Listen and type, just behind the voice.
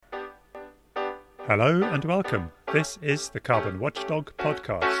Hello and welcome. This is the Carbon Watchdog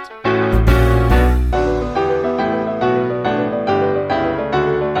podcast.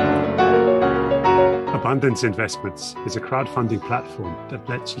 Abundance Investments is a crowdfunding platform that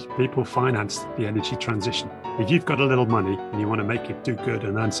lets people finance the energy transition. If you've got a little money and you want to make it do good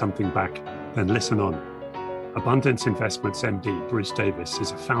and earn something back, then listen on. Abundance Investments MD Bruce Davis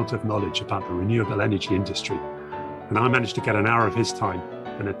is a fount of knowledge about the renewable energy industry, and I managed to get an hour of his time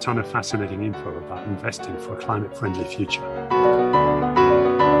and a ton of fascinating info about investing for a climate-friendly future.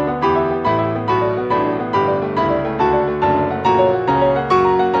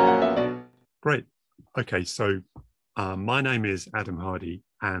 Great. Okay, so my name is Adam Hardy,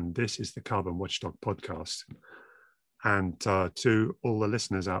 and this is the Carbon Watchdog podcast. And to all the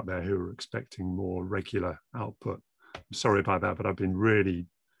listeners out there who are expecting more regular output, I'm sorry about that, but I've been really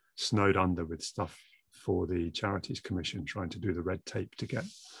snowed under with stuff for the Charities Commission, trying to do the red tape to get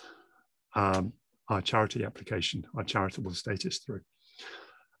our charity application, our charitable status through.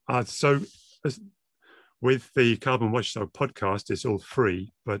 With the Carbon Watchdog podcast, it's all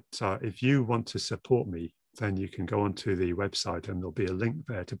free, but if you want to support me, then you can go onto the website and there'll be a link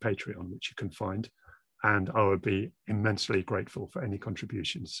there to Patreon, which you can find. And I would be immensely grateful for any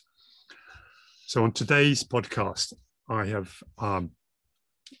contributions. So on today's podcast, I have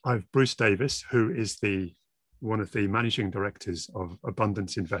Bruce Davis, who is one of the managing directors of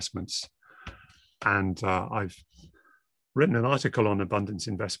Abundance Investments. And I've written an article on Abundance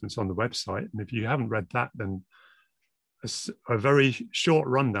Investments on the website. And if you haven't read that, then a very short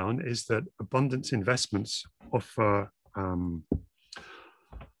rundown is that Abundance Investments offer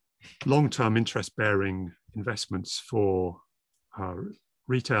long-term interest-bearing investments for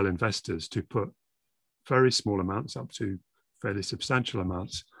retail investors to put very small amounts up to fairly substantial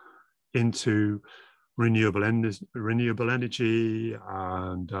amounts into renewable energy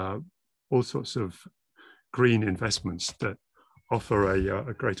and all sorts of green investments that offer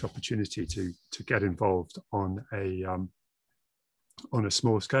a great opportunity to get involved on a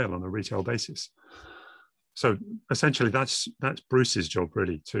small scale, on a retail basis. So essentially, that's Bruce's job,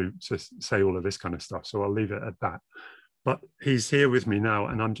 really, to say all of this kind of stuff. So I'll leave it at that. But he's here with me now,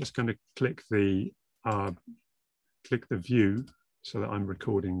 and I'm just going to click the view so that I'm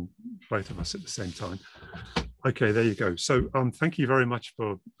recording both of us at the same time. Okay, there you go. So thank you very much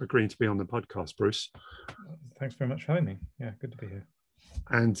for agreeing to be on the podcast, Bruce. Thanks very much for having me. Yeah, good to be here.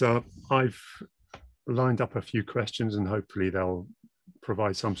 And I've lined up a few questions, and hopefully they'll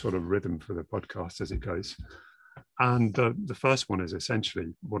provide some sort of rhythm for the podcast as it goes. And the first one is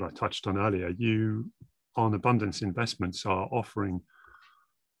essentially what I touched on earlier. You, on Abundance Investments, are offering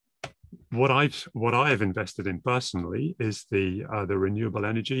what I have invested in personally is the renewable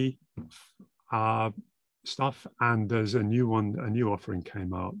energy stuff, and there's a new offering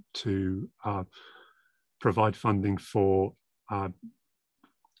came out to provide funding for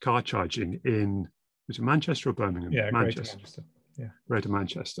car charging in, was it Manchester or Birmingham? Yeah, Manchester. Yeah, Greater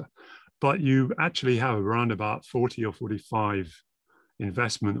Manchester. But you actually have around about 40 or 45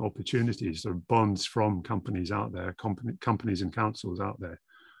 investment opportunities or bonds from companies out there, companies and councils out there.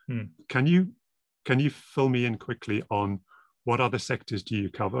 Can you fill me in quickly on what other sectors do you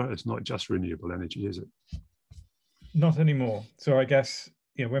cover? It's not just renewable energy, is it? Not anymore. So I guess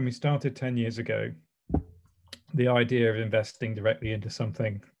when we started 10 years ago, the idea of investing directly into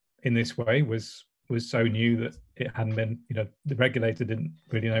something in this way was so new that it hadn't been, the regulator didn't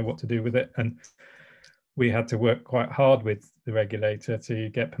really know what to do with it. And we had to work quite hard with the regulator to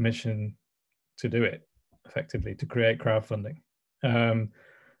get permission to do it effectively, to create crowdfunding.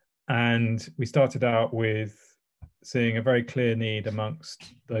 And we started out with seeing a very clear need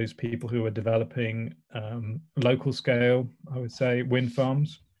amongst those people who were developing local scale, I would say, wind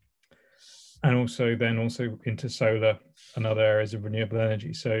farms, and also into solar and other areas of renewable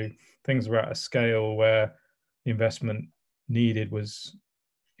energy. So things were at a scale where the investment needed was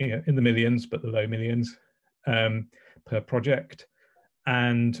in the millions, but the low millions per project.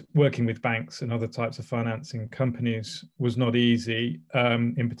 And working with banks and other types of financing companies was not easy.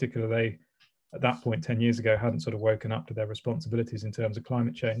 In particular, they, at that point 10 years ago, hadn't sort of woken up to their responsibilities in terms of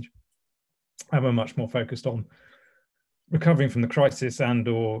climate change, and were much more focused on recovering from the crisis and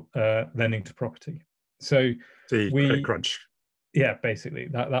or lending to property. So the credit crunch. Yeah, basically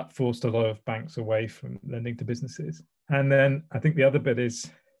that forced a lot of banks away from lending to businesses. And then I think the other bit is,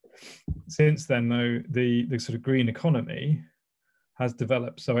 since then though, the sort of green economy has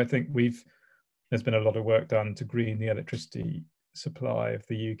developed. So I think there's been a lot of work done to green the electricity supply of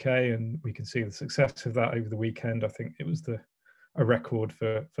the UK, and we can see the success of that over the weekend. I think it was a record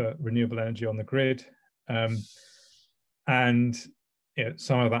for renewable energy on the grid. And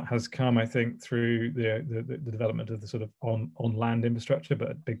some of that has come, I think, through the development of the sort of on land infrastructure,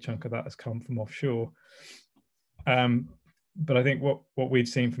 but a big chunk of that has come from offshore. But I think what we've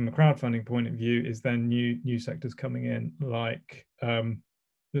seen from the crowdfunding point of view is then new sectors coming in, like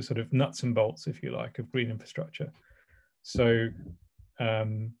the sort of nuts and bolts, if you like, of green infrastructure. So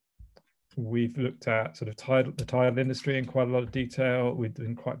we've looked at sort of the tidal industry in quite a lot of detail. We've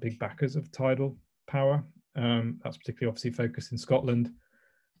been quite big backers of tidal power. That's particularly obviously focused in Scotland.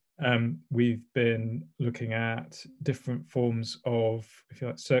 We've been looking at different forms of, if you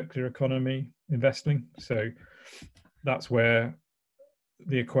like, circular economy investing. So that's where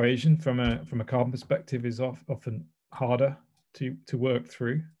the equation from a carbon perspective is often harder to work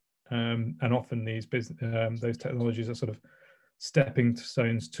through, and often those technologies are sort of stepping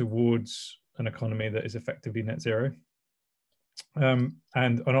stones towards an economy that is effectively net zero,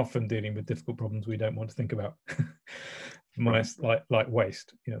 and often dealing with difficult problems we don't want to think about. Honest, like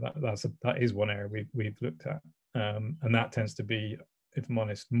waste, that is one area we've looked at, and that tends to be, if I'm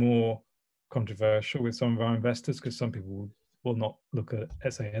honest, more controversial with some of our investors, because some people will not look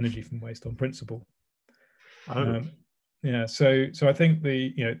at, say, energy from waste on principle. Yeah, so I think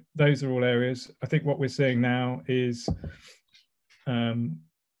those are all areas. I think what we're seeing now is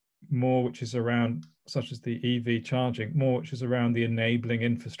more which is around, such as the EV charging, more which is around the enabling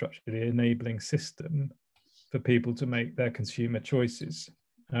infrastructure, the enabling system for people to make their consumer choices.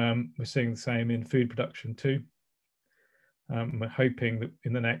 We're seeing the same in food production too. We're hoping that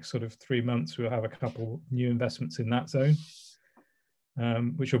in the next sort of 3 months, we'll have a couple new investments in that zone,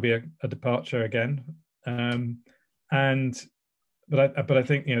 which will be a departure again. But I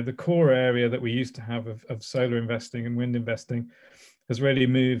think the core area that we used to have of solar investing and wind investing has really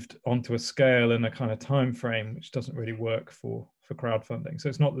moved onto a scale and a kind of time frame which doesn't really work for crowdfunding. So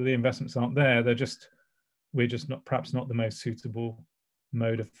it's not that the investments aren't there; we're just perhaps not the most suitable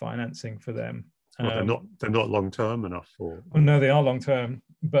mode of financing for them. Well, they're not long term enough for. Well, no, they are long term,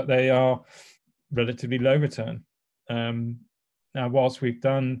 but they are relatively low return. Now, whilst we've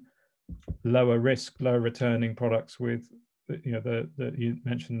done lower risk, lower returning products with, you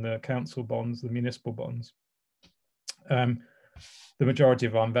mentioned the council bonds, the municipal bonds. The majority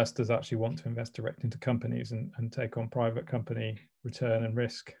of our investors actually want to invest direct into companies and take on private company return and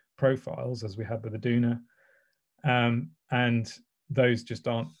risk profiles, as we had with the Duna. And those just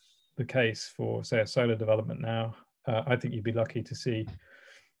aren't the case for, say, a solar development now. I think you'd be lucky to see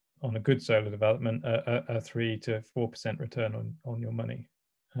on a good solar development a 3 to 4% return on your money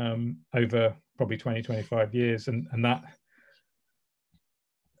over probably 20-25 years, and that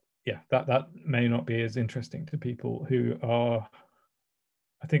may not be as interesting to people who are,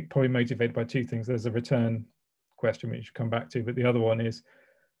 I think, probably motivated by two things. There's a return question which you come back to, but the other one is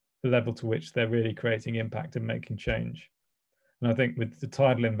the level to which they're really creating impact and making change. And I think with the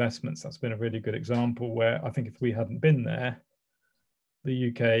tidal investments, that's been a really good example where I think if we hadn't been there, the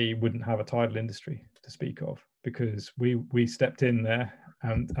UK wouldn't have a tidal industry to speak of, because we stepped in there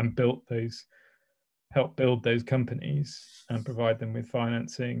and helped build those companies and provide them with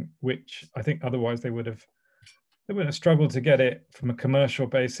financing, which I think otherwise they would have struggled to get it from a commercial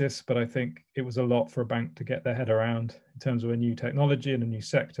basis. But I think it was a lot for a bank to get their head around in terms of a new technology and a new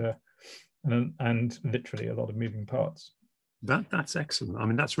sector, and literally a lot of moving parts. That's excellent. I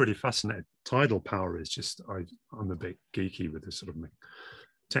mean, that's really fascinating. Tidal power is just, I'm a bit geeky with this sort of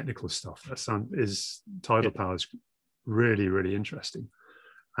technical stuff. Tidal power is really, really interesting.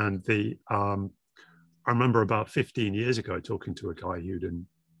 And I remember about 15 years ago talking to a guy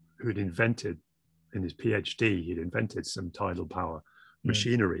who'd invented, in his PhD, he'd invented some tidal power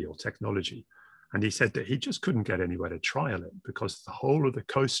machinery or technology. And he said that he just couldn't get anywhere to trial it because the whole of the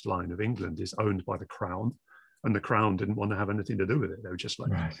coastline of England is owned by the Crown. And the Crown didn't want to have anything to do with it. They were just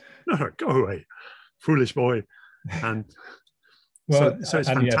like, no, go away, foolish boy. And so it's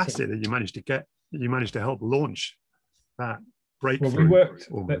fantastic that you managed to help launch that breakthrough. Well, we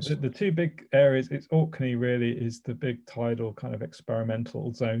worked, the two big areas, it's Orkney really is the big tidal kind of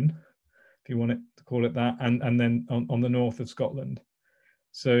experimental zone, if you want it to call it that, and then on the north of Scotland.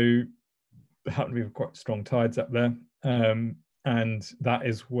 So happen to be quite strong tides up there. And that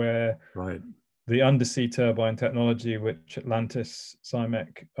is where the undersea turbine technology, which Atlantis,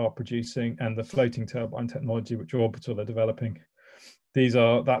 CIMEC are producing, and the floating turbine technology, which Orbital are developing,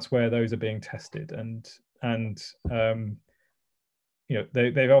 that's where those are being tested. And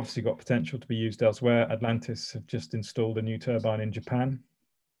they've obviously got potential to be used elsewhere. Atlantis have just installed a new turbine in Japan.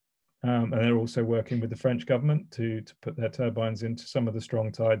 And they're also working with the French government to put their turbines into some of the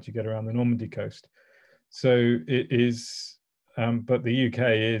strong tides you get around the Normandy coast. So it is, but the UK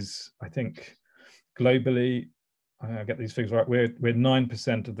is, I think, globally, I get these figures right, we're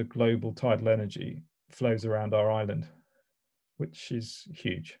 9% of the global tidal energy flows around our island, which is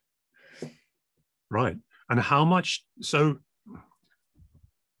huge. Right. And how much? So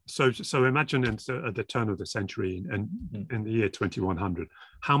imagine at the turn of the century and in the year 2100,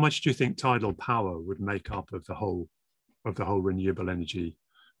 how much do you think tidal power would make up of the whole renewable energy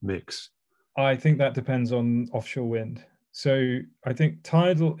mix? I think that depends on offshore wind. So I think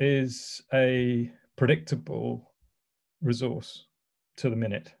tidal is a predictable resource to the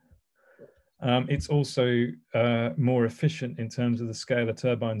minute. It's also more efficient in terms of the scale of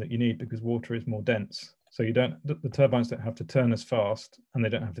turbine that you need, because water is more dense. So the turbines don't have to turn as fast, and they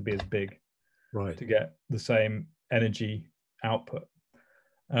don't have to be as big, right, to get the same energy output.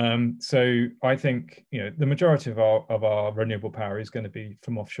 So I think the majority of our renewable power is going to be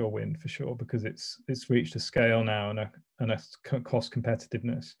from offshore wind for sure, because it's reached a scale now and a cost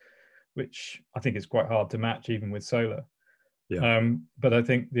competitiveness, which I think is quite hard to match even with solar. Yeah. But I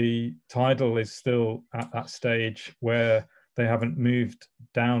think the tidal is still at that stage where they haven't moved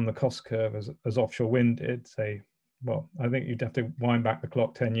down the cost curve as offshore wind did. I think you'd have to wind back the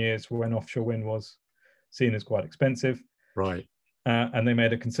clock 10 years when offshore wind was seen as quite expensive. Right. And they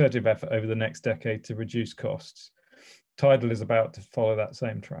made a concerted effort over the next decade to reduce costs. Tidal is about to follow that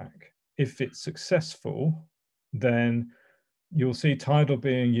same track. If it's successful, then you'll see tidal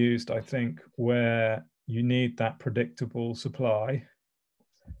being used, I think, where you need that predictable supply.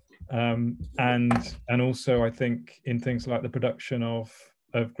 And also, I think, in things like the production of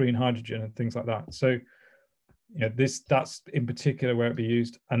green hydrogen and things like that. So that's in particular where it'd be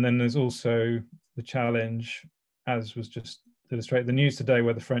used. And then there's also the challenge, as was just illustrated, the news today,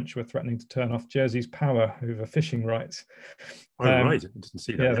 where the French were threatening to turn off Jersey's power over fishing rights. Right, I didn't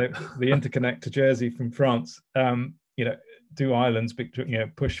see that. Yeah, the interconnect to Jersey from France. Do islands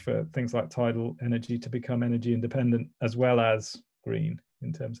push for things like tidal energy to become energy independent as well as green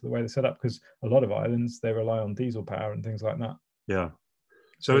in terms of the way they're set up? Because a lot of islands, they rely on diesel power and things like that. Yeah.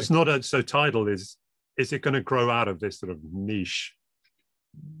 So it's not so tidal is it going to grow out of this sort of niche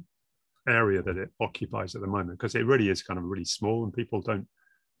area that it occupies at the moment? Because it really is kind of really small, and people don't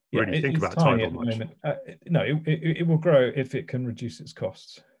really think about tidal much. No, it will grow if it can reduce its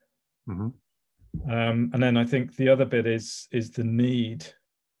costs. Mm-hmm. And then I think the other bit is the need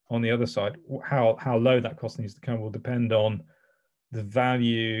on the other side. How low that cost needs to come will depend on the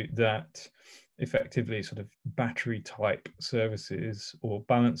value that effectively sort of battery type services or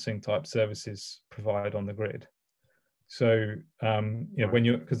balancing type services provide on the grid. So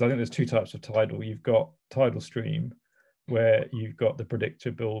because I think there's two types of tidal. You've got tidal stream, where you've got the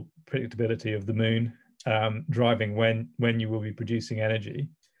predictability of the moon driving when you will be producing energy.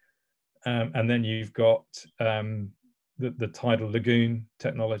 And then you've got the tidal lagoon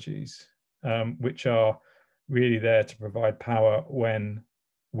technologies, which are really there to provide power when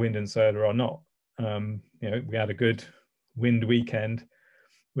wind and solar are not. We had a good wind weekend.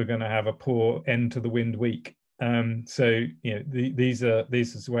 We're going to have a poor end to the wind week. This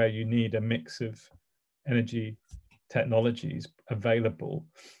is where you need a mix of energy technologies available.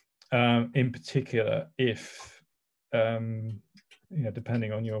 In particular, if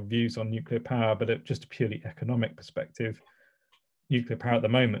depending on your views on nuclear power, but at just a purely economic perspective, nuclear power at the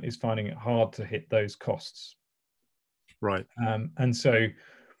moment is finding it hard to hit those costs. Right. And so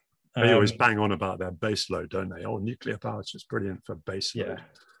they always bang on about their base load, don't they? Oh, nuclear power is just brilliant for base load.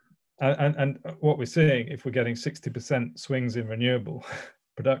 Yeah. And what we're seeing, if we're getting 60% swings in renewable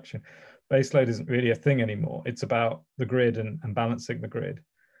production, baseload isn't really a thing anymore. It's about the grid and balancing the grid.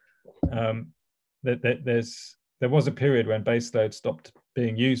 There was a period when baseload stopped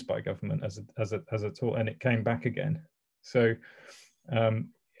being used by government as a tool, and it came back again. So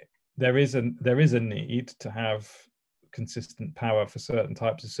there is a need to have consistent power for certain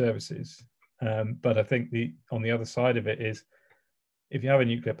types of services. But I think on the other side of it is, if you have a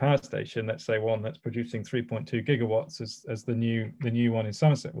nuclear power station, let's say one that's producing 3.2 gigawatts, as the new one in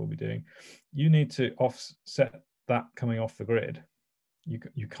Somerset will be doing, you need to offset that coming off the grid.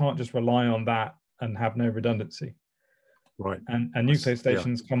 You can't just rely on that and have no redundancy. Right. And nuclear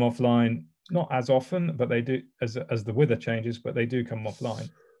stations come offline, not as often, but they do as the weather changes, but they do come offline.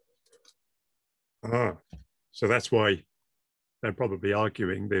 So that's why they're probably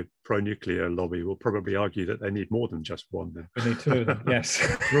arguing, the pro-nuclear lobby will probably argue that they need more than just one. Then we need two of them. Yes.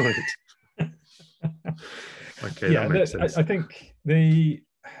 Right. Okay, that makes sense. I think it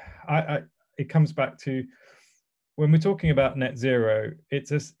comes back to, when we're talking about net zero,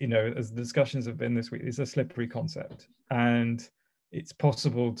 it's as the discussions have been this week, it's a slippery concept, and it's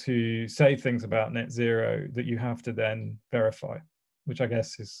possible to say things about net zero that you have to then verify. which I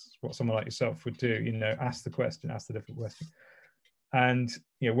guess is what someone like yourself would do. You know, ask the question, ask the different question. And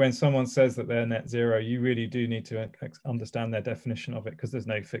you know, when someone says that they're net zero, you really do need to understand their definition of it, because there's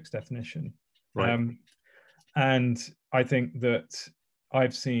no fixed definition. Right. And I think that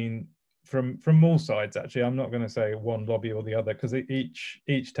I've seen from all sides, actually, I'm not going to say one lobby or the other, because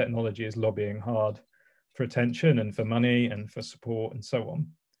each technology is lobbying hard for attention and for money and for support and so on.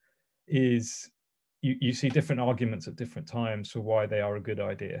 Is you see different arguments at different times for why they are a good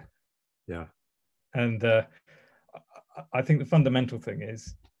idea. Yeah. And I think the fundamental thing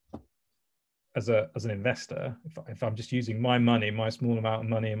is, as an investor, if I'm just using my money, my small amount of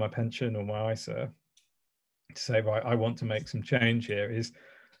money in my pension or my ISA, to say, right, I want to make some change here, is,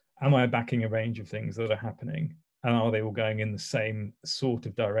 am I backing a range of things that are happening, and are they all going in the same sort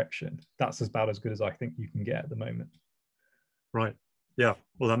of direction? That's about as good as I think you can get at the moment. Right. Yeah.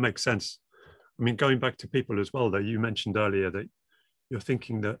 Well, that makes sense. I mean, going back to people as well, though, you mentioned earlier that you're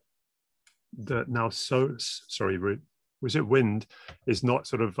thinking that now, was it wind is not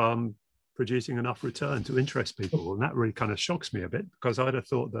sort of producing enough return to interest people, and that really kind of shocks me a bit, because I'd have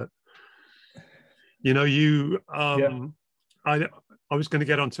thought that, you know, I was going to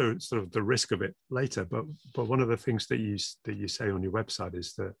get onto sort of the risk of it later, but one of the things that you say on your website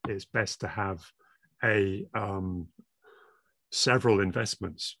is that it's best to have several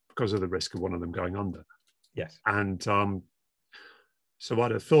investments because of the risk of one of them going under. Yes. And so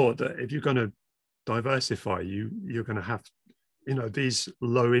I'd have thought that if you're going to diversify, you're going to have, you know, these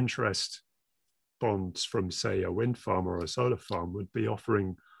low interest bonds from, say, a wind farm or a solar farm would be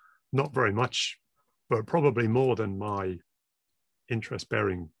offering not very much, but probably more than my interest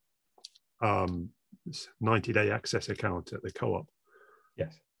bearing 90-day access account at the co-op.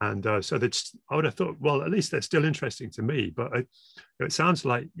 Yes. And so I would have thought, well, at least they're still interesting to me. But it sounds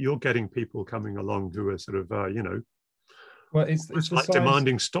like you're getting people coming along who are sort of, you know, well, it's like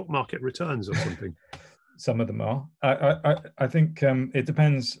demanding stock market returns or something. Some of them are. I think it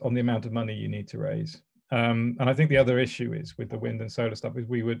depends on the amount of money you need to raise. And I think the other issue is with the wind and solar stuff is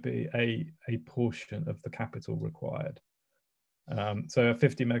we would be a portion of the capital required. So a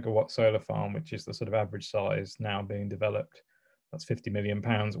 50 megawatt solar farm, which is the sort of average size now being developed, that's £50 million.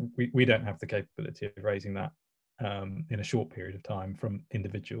 We don't have the capability of raising that in a short period of time from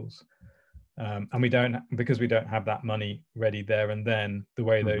individuals. And we don't, because we don't have that money ready there and then, the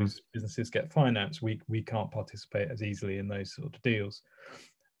way those businesses get financed, we can't participate as easily in those sort of deals.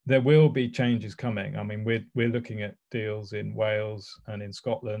 There will be changes coming. I mean, we're looking at deals in Wales and in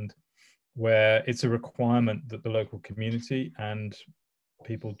Scotland where it's a requirement that the local community and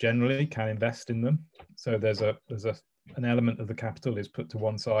people generally can invest in them. So there's an element of the capital is put to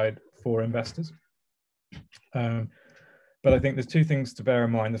one side for investors. But I think there's two things to bear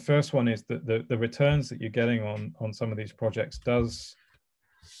in mind. The first one is that the returns that you're getting on some of these projects does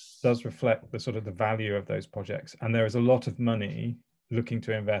reflect the sort of the value of those projects. And there is a lot of money looking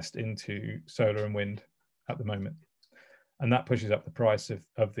to invest into solar and wind at the moment. And that pushes up the price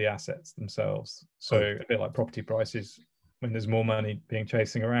of the assets themselves. So a bit like property prices, when there's more money being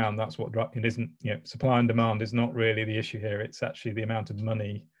chasing around, that's what it isn't, you know, supply and demand is not really the issue here. It's actually the amount of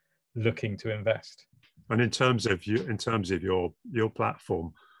money looking to invest. And in terms of your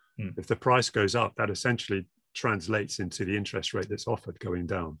platform, if the price goes up, that essentially translates into the interest rate that's offered going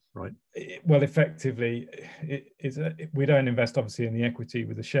down, right? Well, effectively, we don't invest obviously in the equity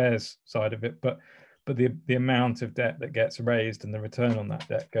with the shares side of it, but the amount of debt that gets raised and the return on that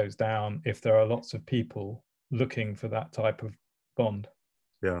debt goes down if there are lots of people looking for that type of bond.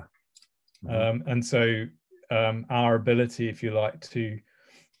 Yeah. And so our ability, if you like, to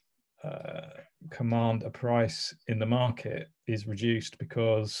command a price in the market is reduced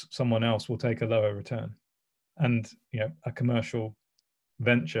because someone else will take a lower return, and you know, a commercial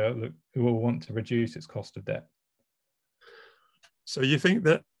venture who will want to reduce its cost of debt. So you think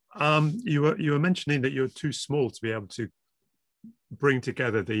that you were mentioning that you're too small to be able to bring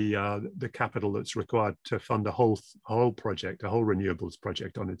together the capital that's required to fund a whole project, a whole renewables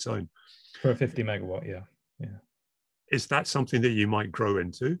project on its own for a 50 megawatt. Yeah. Is that something that you might grow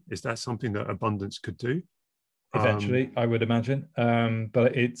into? Is that something that Abundance could do? Eventually, I would imagine.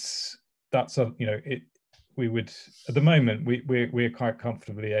 But we would, at the moment, we're quite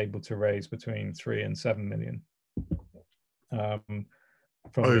comfortably able to raise between 3 and 7 million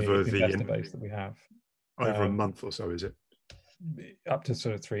from over the investor base that we have. Over a month or so, is it? Up to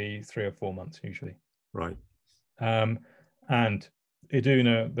sort of three or 4 months usually. Right. And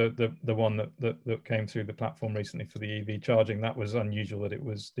Iduna, the one that came through the platform recently for the EV charging, that was unusual that it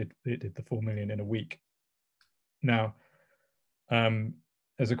did the 4 million in a week. Now,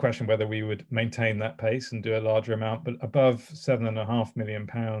 there's a question whether we would maintain that pace and do a larger amount, but above £7.5 million,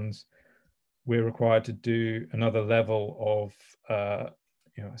 we're required to do another level of,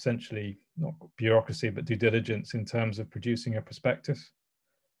 essentially not bureaucracy, but due diligence in terms of producing a prospectus.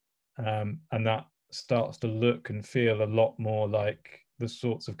 And that starts to look and feel a lot more like the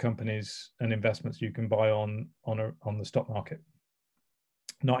sorts of companies and investments you can buy on the stock market,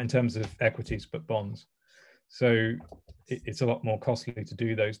 not in terms of equities, but bonds. So it's a lot more costly to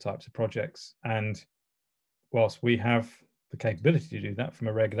do those types of projects. And whilst we have the capability to do that from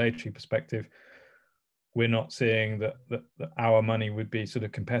a regulatory perspective, we're not seeing that our money would be sort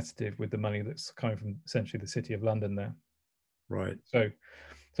of competitive with the money that's coming from essentially the City of London there. Right. So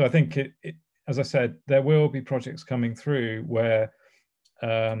I think as I said, there will be projects coming through where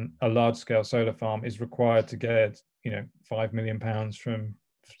a large-scale solar farm is required to get, £5 million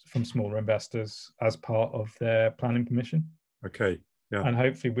from smaller investors as part of their planning permission. Okay. Yeah. And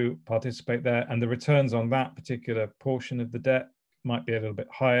hopefully we'll participate there. And the returns on that particular portion of the debt might be a little bit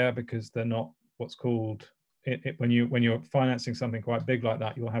higher because they're not what's called when you're financing something quite big like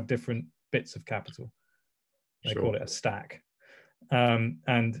that, you'll have different bits of capital. They call it a stack.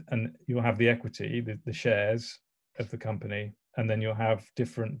 And you'll have the equity, the shares of the company, and then you'll have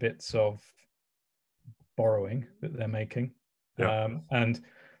different bits of borrowing that they're making. Yeah. And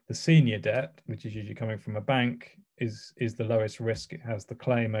the senior debt, which is usually coming from a bank, is the lowest risk. It has the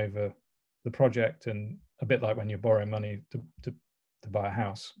claim over the project, and a bit like when you're borrowing money to buy a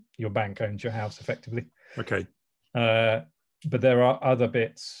house, your bank owns your house effectively. Okay. But there are other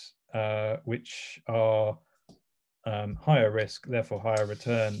bits which are higher risk, therefore higher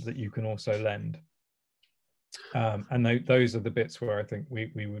return, that you can also lend. And those are the bits where I think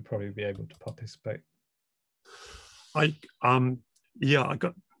we would probably be able to participate. I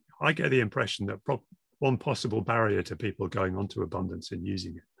get the impression that one possible barrier to people going onto abundance and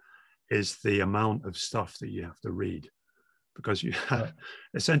using it is the amount of stuff that you have to read, because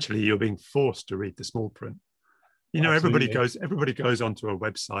essentially you're being forced to read the small print. Everybody goes onto a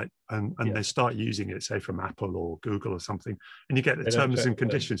website and they start using it, say from Apple or Google or something, and you get the terms and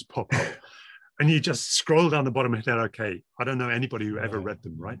conditions pop up, and you just scroll down the bottom and hit, okay, I don't know anybody who ever read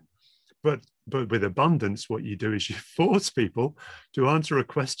them, right? But with abundance, what you do is you force people to answer a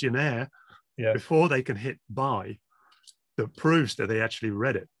questionnaire before they can hit buy that proves that they actually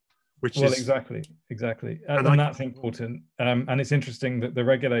read it. Exactly. And that's important. And it's interesting that the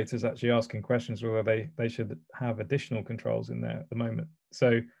regulator's actually asking questions whether they should have additional controls in there at the moment.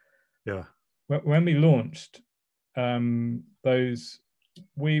 So when we launched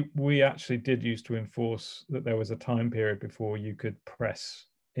we actually did used to enforce that there was a time period before you could press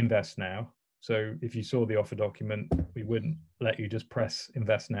invest now. So if you saw the offer document, we wouldn't let you just press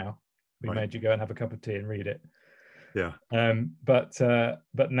invest now. We made you go and have a cup of tea and read it. Yeah. But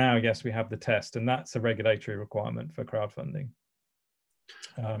now, yes, we have the test, and that's a regulatory requirement for crowdfunding.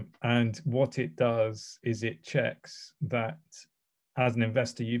 And what it does is it checks that as an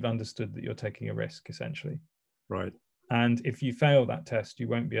investor, you've understood that you're taking a risk, essentially. Right. And if you fail that test, you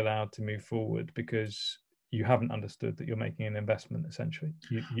won't be allowed to move forward because you haven't understood that you're making an investment, essentially.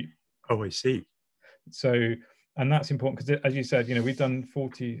 I see. So, and that's important because, as you said, we've done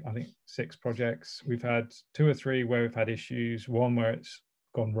 46 projects. We've had 2 or 3 where we've had issues, one where it's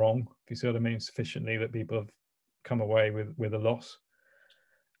gone wrong, if you see what I mean, sufficiently that people have come away with a loss.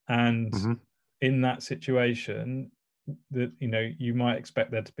 And in that situation, that you might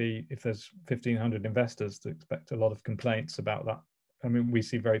expect there to be, if there's 1,500 investors, to expect a lot of complaints about that. I mean, we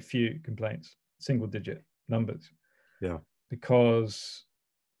see very few complaints, single-digit numbers. Yeah. Because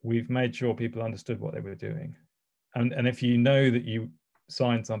we've made sure people understood what they were doing. And if you know that you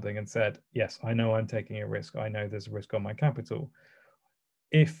signed something and said, yes, I know I'm taking a risk, I know there's a risk on my capital.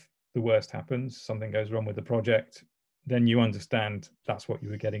 If the worst happens, something goes wrong with the project, then you understand that's what you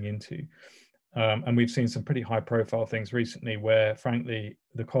were getting into. And we've seen some pretty high profile things recently where, frankly,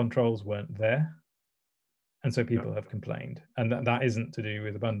 the controls weren't there. And so people have complained. And that isn't to do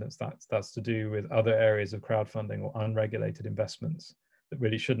with abundance. That's to do with other areas of crowdfunding or unregulated investments that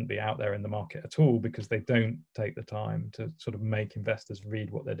really shouldn't be out there in the market at all, because they don't take the time to sort of make investors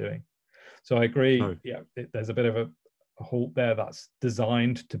read what they're doing. So I agree. No. There's a bit of a halt there that's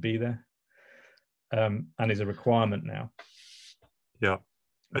designed to be there, and is a requirement now. Yeah.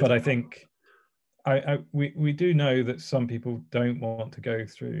 But I think we do know that some people don't want to go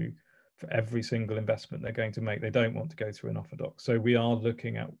through, for every single investment they're going to make, they don't want to go through an offer doc. So we are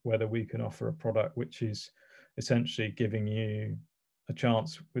looking at whether we can offer a product which is essentially giving you a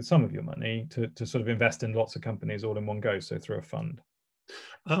chance with some of your money to sort of invest in lots of companies all in one go, so through a fund.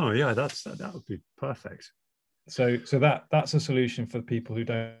 Oh yeah, that would be perfect. So that's a solution for people who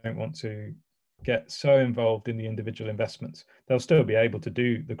don't want to get so involved in the individual investments. They'll still be able to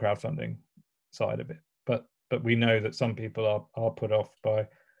do the crowdfunding side of it, but we know that some people are put off by,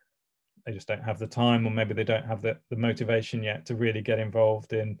 they just don't have the time, or maybe they don't have the motivation yet to really get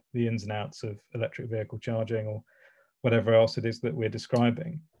involved in the ins and outs of electric vehicle charging or whatever else it is that we're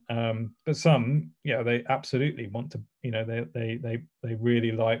describing. But some, they absolutely want to, they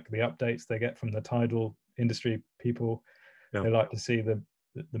really like the updates they get from the tidal industry people. Yeah. They like to see the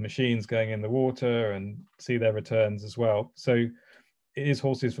machines going in the water and see their returns as well. So it is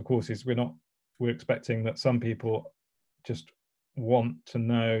horses for courses. We're expecting that some people just want to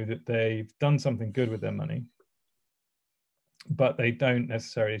know that they've done something good with their money, but they don't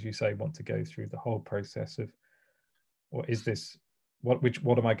necessarily, as you say, want to go through the whole process of what is this,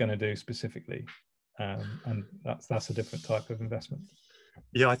 what am I going to do specifically, and that's a different type of investment.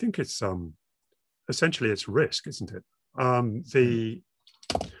 Yeah, I think it's essentially it's risk, isn't it?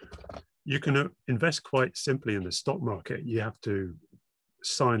 You can invest quite simply in the stock market. You have to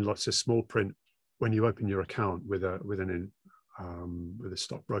sign lots of small print when you open your account with a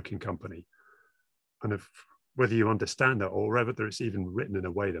stockbroking company, and whether you understand that or whether it's even written in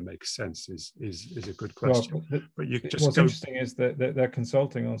a way that makes sense is a good question. Well, but you just what's interesting is that they're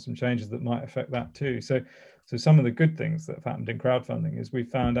consulting on some changes that might affect that too. So some of the good things that have happened in crowdfunding is we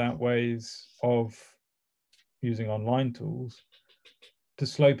found out ways of using online tools to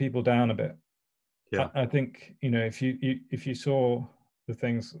slow people down a bit. Yeah, I think if you saw the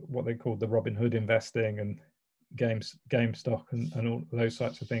things, what they called the Robin Hood investing and GameStop and all those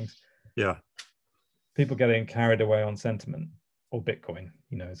types of things. Yeah. People getting carried away on sentiment, or Bitcoin,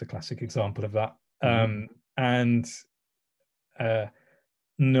 is a classic example of that. Mm-hmm. And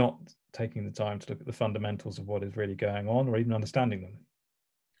not taking the time to look at the fundamentals of what is really going on, or even understanding them.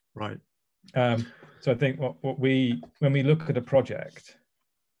 Right. So I think when we look at a project,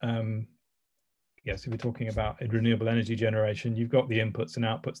 yes, if we're talking about renewable energy generation, you've got the inputs and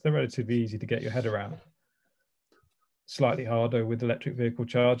outputs. They're relatively easy to get your head around. Slightly harder with electric vehicle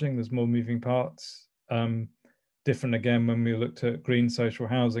charging. There's more moving parts. Different again when we looked at green social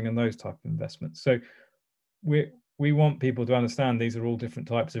housing and those type of investments. So we want people to understand these are all different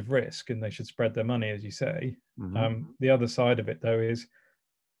types of risk, and they should spread their money, as you say. Mm-hmm. The other side of it, though, is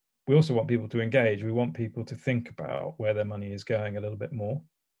we also want people to engage. We want people to think about where their money is going a little bit more,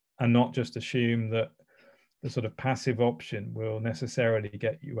 and not just assume that the sort of passive option will necessarily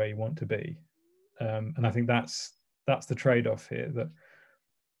get you where you want to be. And I think that's the trade-off here, that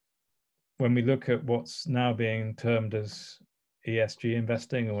when we look at what's now being termed as ESG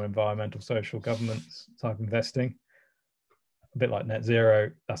investing, or environmental social governance type investing, a bit like net zero,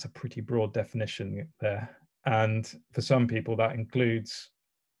 that's a pretty broad definition there. And for some people that includes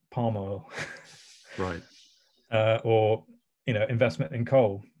palm oil, right, or investment in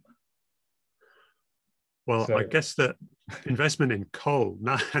coal. Well, so, I guess that investment in coal,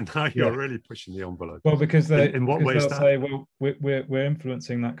 now you're really pushing the envelope. Well, because in what ways they'll say, well, we're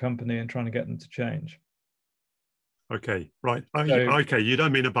influencing that company and trying to get them to change. Okay, right. Okay, you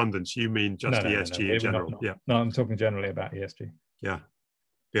don't mean abundance, you mean just ESG in general. Not. Yeah. No, I'm talking generally about ESG. Yeah.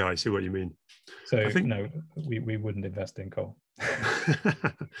 Yeah, I see what you mean. So I think, no, we wouldn't invest in coal.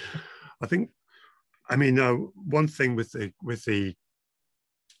 One thing with the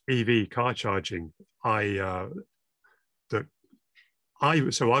EV car charging, I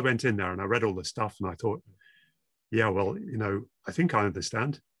went in there and I read all the stuff and I thought, yeah, well, I think I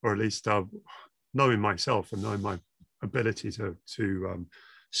understand, or at least knowing myself and knowing my ability to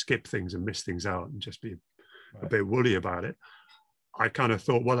skip things and miss things out and just be a bit woolly about it. I kind of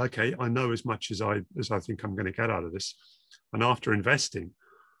thought, well, okay, I know as much as I think I'm going to get out of this. And after investing,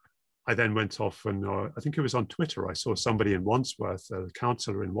 I then went off and I think it was on Twitter, I saw somebody in Wandsworth, a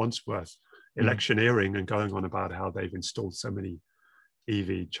councillor in Wandsworth, electioneering and going on about how they've installed so many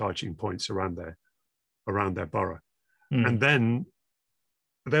EV charging points around their borough. And then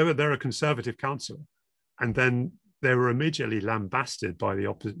they're a Conservative councillor, and then they were immediately lambasted by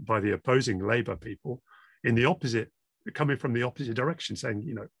the opposing Labour people coming from the opposite direction,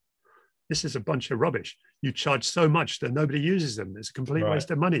 saying, this is a bunch of rubbish. You charge so much that nobody uses them. It's a complete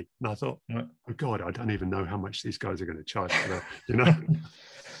waste of money. And I thought, oh God, I don't even know how much these guys are going to charge for that.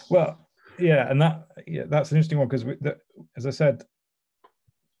 Well, yeah, and that's an interesting one, because as I said,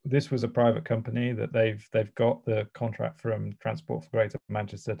 this was a private company that they've got the contract from Transport for Greater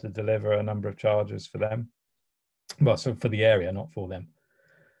Manchester to deliver a number of chargers for them. Well, so for the area, not for them.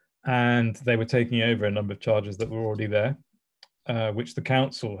 And they were taking over a number of chargers that were already there, which the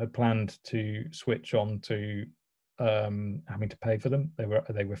council had planned to switch on to having to pay for them.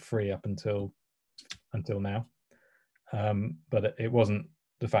 They were free up until now. But it wasn't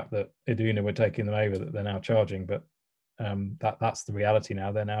the fact that Iduna were taking them over that they're now charging, but that's the reality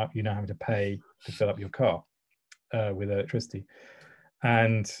now. You now have to pay to fill up your car with electricity,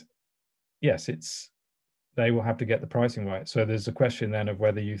 and yes, they will have to get the pricing right. So there's a question then of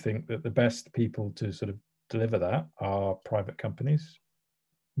whether you think that the best people to sort of deliver that are private companies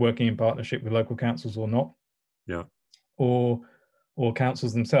working in partnership with local councils or not, or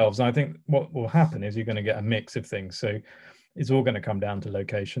councils themselves. And I think what will happen is you're going to get a mix of things. So it's all going to come down to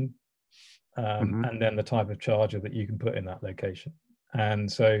location, and then the type of charger that you can put in that location. And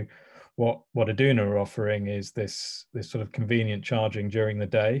so what Iduna are offering is this sort of convenient charging during the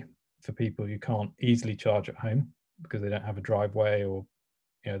day for people who can't easily charge at home because they don't have a driveway, or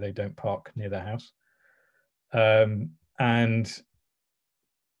they don't park near their house, and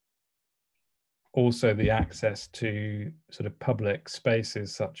also the access to sort of public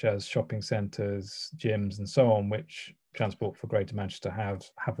spaces such as shopping centres, gyms, and so on, which Transport for Greater Manchester have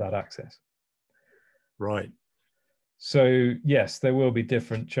that access. Right. So yes, there will be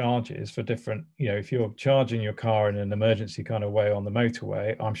different charges for different, if you're charging your car in an emergency kind of way on the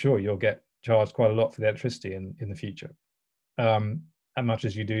motorway, I'm sure you'll get charged quite a lot for the electricity in the future, as much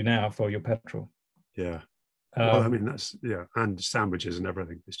as you do now for your petrol. Yeah. Well, I mean, that's, and sandwiches and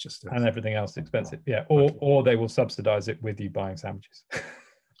everything. It's just and everything else expensive. Yeah. Or they will subsidize it with you buying sandwiches.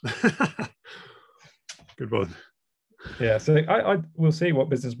 Good one. Yeah, so I will see what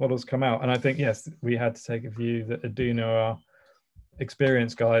business models come out. And I think, yes, we had to take a view that Iduna are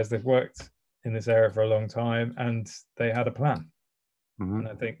experienced guys. They've worked in this area for a long time, and they had a plan. And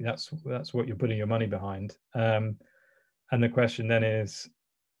I think that's what you're putting your money behind. And the question then is,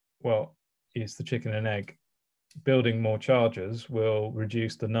 well, is the chicken and egg? Building more chargers will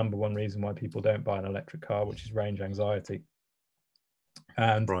reduce the number one reason why people don't buy an electric car, which is range anxiety.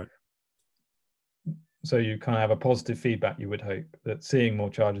 And so you kind of have a positive feedback. You would hope that seeing more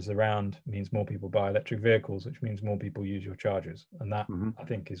chargers around means more people buy electric vehicles, which means more people use your chargers. And that, I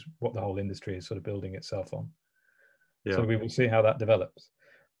think, is what the whole industry is sort of building itself on. So we will see how that develops.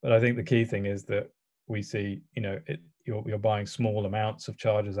 But I think the key thing is that we see, you're buying small amounts of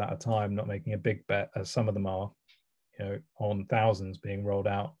chargers at a time, not making a big bet, as some of them are, on thousands being rolled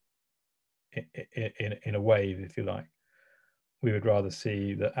out in a wave, if you like. We would rather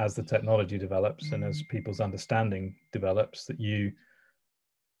see that as the technology develops and as people's understanding develops, that you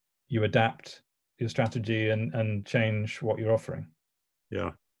adapt your strategy and change what you're offering.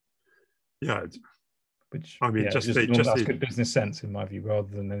 Yeah. Which, I mean, that's good business sense in my view, rather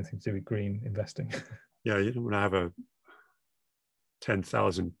than anything to do with green investing. Yeah, you don't want to have a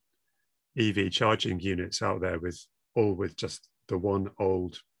 10,000 EV charging units out there with just the one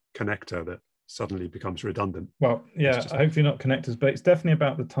old connector that suddenly becomes redundant. Well, hopefully not connectors, but it's definitely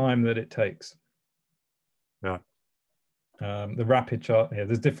about the time that it takes. Yeah. The rapid charge,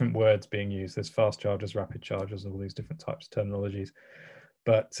 there's different words being used. There's fast chargers, rapid chargers, all these different types of terminologies.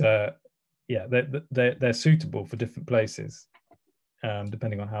 But they're suitable for different places,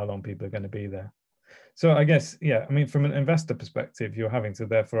 depending on how long people are going to be there. So I guess, from an investor perspective, you're having to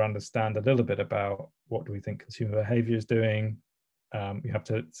therefore understand a little bit about what do we think consumer behavior is doing. You have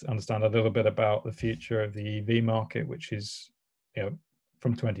to understand a little bit about the future of the EV market, which is,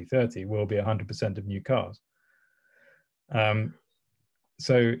 from 2030 will be 100% of new cars.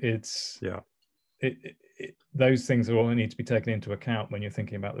 So it's those things all need to be taken into account when you're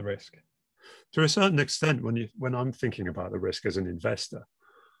thinking about the risk. To a certain extent, when I'm thinking about the risk as an investor,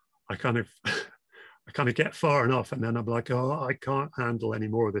 I kind of get far enough, and then I'm like, oh, I can't handle any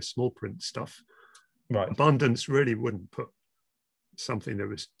more of this small print stuff. Right. Abundance really wouldn't put something that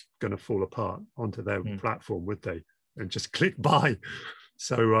was going to fall apart onto their platform, would they? And just click buy.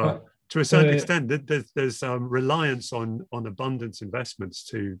 So to a certain extent, there's reliance on abundance investments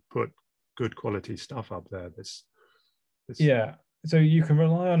to put good quality stuff up there. So you can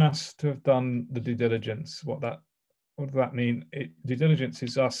rely on us to have done the due diligence. What does that mean? Due diligence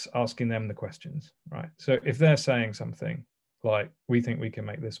is us asking them the questions, right? So if they're saying something like, we think we can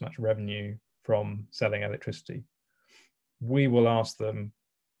make this much revenue from selling electricity, we will ask them,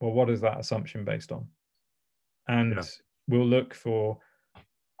 well, what is that assumption based on? And we'll look for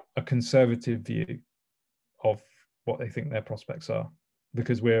a conservative view of what they think their prospects are,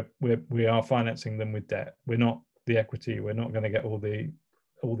 because we are financing them with debt. We're not the equity. We're not going to get all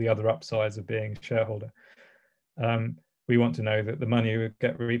the other upsides of being a shareholder. We want to know that the money will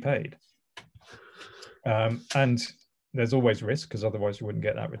get repaid. And there's always risk, because otherwise you wouldn't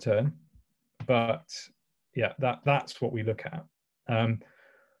get that return. But that's what we look at.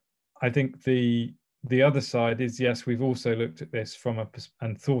 I think the other side is, yes, we've also looked at this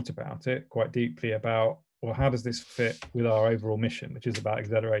and thought about it quite deeply about well, how does this fit with our overall mission, which is about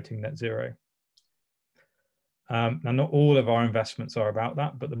accelerating net zero? Now, not all of our investments are about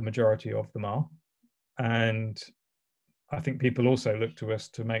that, but the majority of them are. And I think people also look to us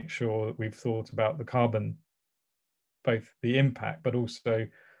to make sure that we've thought about the carbon, both the impact, but also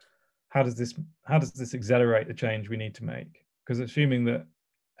how does this accelerate the change we need to make? Because assuming that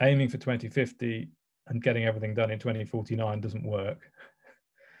aiming for 2050 and getting everything done in 2049 doesn't work.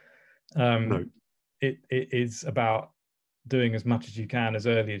 No. It is about doing as much as you can as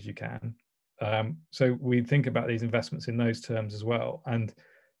early as you can. So we think about these investments in those terms as well. And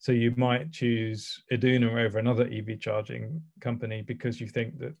so you might choose Iduna over another EV charging company because you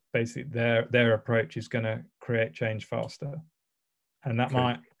think that basically their approach is going to create change faster. And that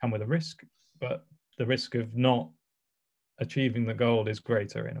might come with a risk, but the risk of not achieving the goal is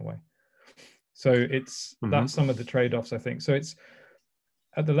greater in a way. So it's that's some of the trade-offs, I think. So it's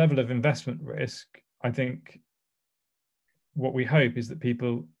at the level of investment risk, I think what we hope is that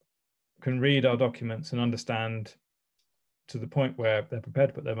people can read our documents and understand to the point where they're prepared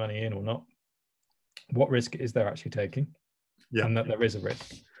to put their money in or not, what risk it is they're actually taking, and that there is a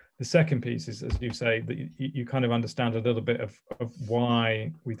risk. The second piece is, as you say, that you kind of understand a little bit of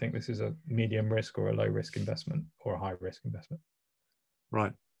why we think this is a medium risk or a low risk investment or a high risk investment.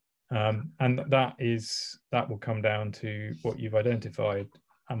 Right. And that will come down to what you've identified.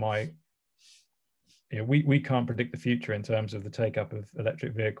 We can't predict the future in terms of the take up of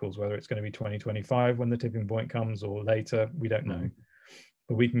electric vehicles, whether it's going to be 2025 when the tipping point comes or later, we don't know.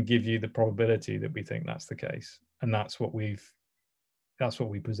 But we can give you the probability that we think that's the case. And that's what we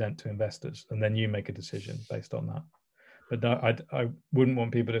present to investors. And then you make a decision based on that. But I wouldn't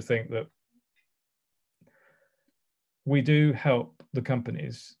want people to think that we do help the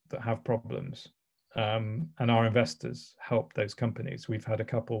companies that have problems, and our investors help those companies. We've had a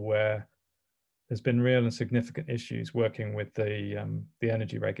couple where there's been real and significant issues working with the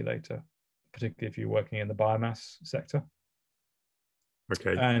energy regulator, particularly if you're working in the biomass sector.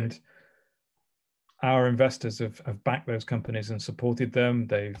 Okay. And our investors have backed those companies and supported them.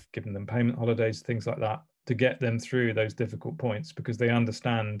 They've given them payment holidays, things like that, to get them through those difficult points, because they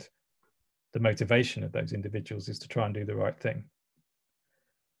understand the motivation of those individuals is to try and do the right thing.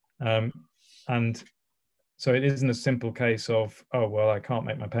 And so it isn't a simple case of, oh, well, I can't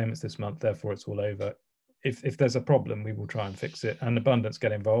make my payments this month, therefore it's all over. If there's a problem, we will try and fix it. And Abundance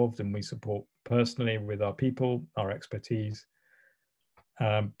get involved, and we support personally with our people, our expertise.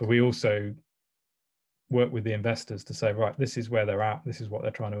 But we also work with the investors to say, right, this is where they're at, this is what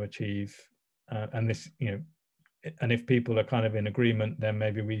they're trying to achieve. And this, and if people are kind of in agreement, then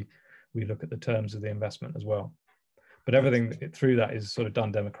maybe we look at the terms of the investment as well. But everything through that is sort of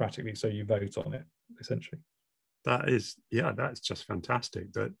done democratically, so you vote on it, essentially. That's just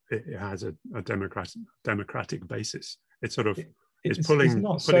fantastic that it has a democratic basis. It's sort of it's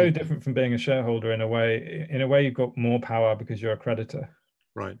not so different from being a shareholder in a way. In a way, you've got more power because you're a creditor.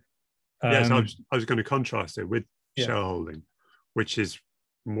 Right. Yes, I was going to contrast it with shareholding, which is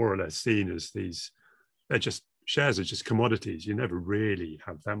more or less seen as shares are just commodities. You never really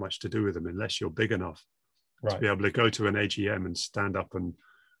have that much to do with them unless you're big enough to be able to go to an AGM and stand up and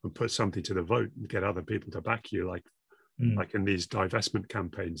put something to the vote and get other people to back you, like in these divestment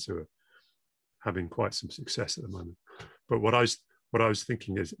campaigns who are having quite some success at the moment. But what I was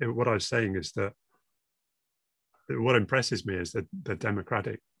saying is that what impresses me is that the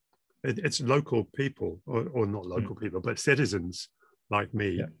democratic, it's local people, or not local people, but citizens like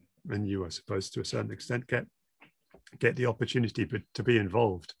me and you, I suppose, to a certain extent, get the opportunity to be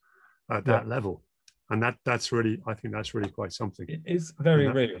involved at that level. And that's really, I think that's really quite something. It is very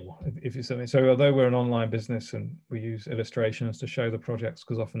real, if you say. So although we're an online business and we use illustrations to show the projects,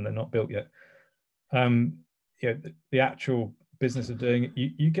 because often they're not built yet, the actual business of doing it,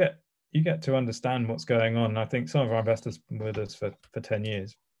 you get to understand what's going on. And I think some of our investors have been with us for 10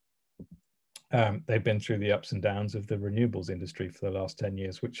 years. They've been through the ups and downs of the renewables industry for the last 10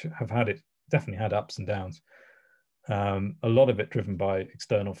 years, which have definitely had ups and downs. A lot of it driven by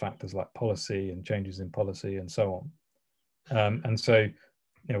external factors like policy and changes in policy and so on. And so,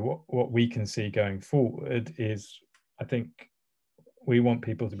 what we can see going forward is, I think we want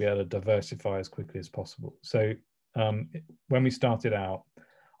people to be able to diversify as quickly as possible. So when we started out,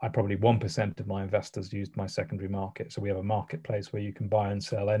 probably 1% of my investors used my secondary market. So we have a marketplace where you can buy and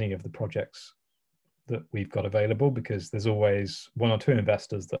sell any of the projects that we've got available, because there's always one or two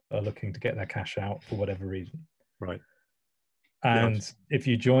investors that are looking to get their cash out for whatever reason. Right. And if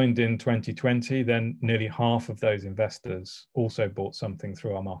you joined in 2020, then nearly half of those investors also bought something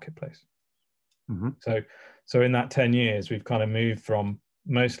through our marketplace. So in that 10 years, we've kind of moved from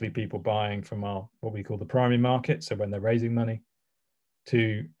mostly people buying from our what we call the primary market, so when they're raising money,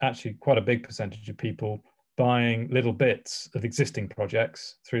 to actually quite a big percentage of people buying little bits of existing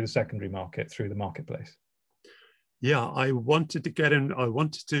projects through the secondary market, through the marketplace. Yeah, I wanted to get in. I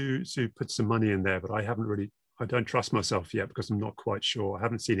wanted to put some money in there, but I haven't really. I don't trust myself yet because I'm not quite sure. I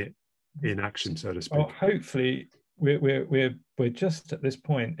haven't seen it in action, so to speak. Well, hopefully, we're just at this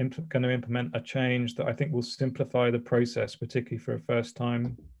point going to implement a change that I think will simplify the process, particularly for a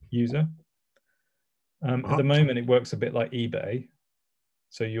first-time user. At the moment, it works a bit like eBay.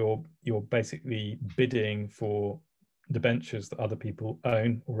 So you're basically bidding for debentures that other people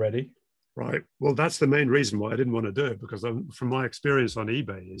own already. Right. Well, that's the main reason why I didn't want to do it, because from my experience on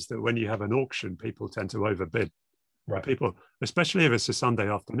eBay is that when you have an auction, people tend to overbid. Right. People, especially if it's a Sunday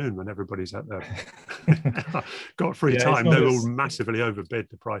afternoon when everybody's at their got free time, they will massively overbid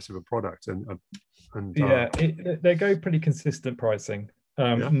the price of a product. They go pretty consistent pricing.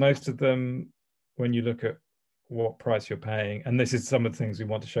 Most of them, when you look at what price you're paying, and this is some of the things we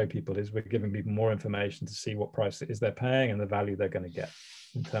want to show people, is we're giving people more information to see what price it is they're paying and the value they're going to get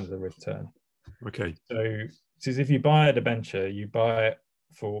in terms of return. Okay. So if you buy a debenture, you buy it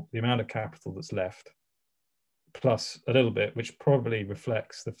for the amount of capital that's left, plus a little bit, which probably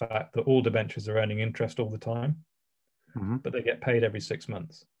reflects the fact that all debentures are earning interest all the time, but they get paid every 6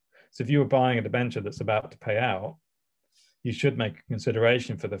 months. So if you were buying a debenture that's about to pay out, you should make a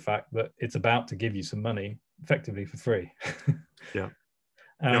consideration for the fact that it's about to give you some money effectively for free. Yeah,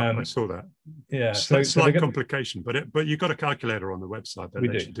 I saw that. Yeah, slight complication, but you've got a calculator on the website that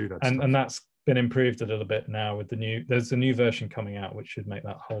lets you do that. And that's been improved a little bit now with there's a new version coming out, which should make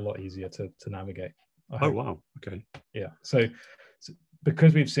that a whole lot easier to navigate. Oh wow, okay. Yeah, so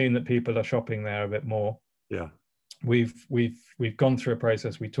because we've seen that people are shopping there a bit more. Yeah. We've gone through a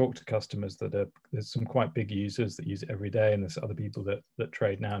process. We talk to customers there's some quite big users that use it every day, and there's other people that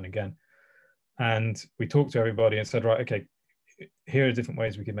trade now and again. And we talked to everybody and said, right, okay, here are different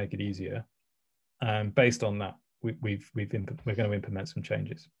ways we can make it easier. And based on that, we're going to implement some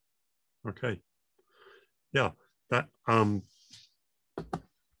changes. Okay. Yeah, that kind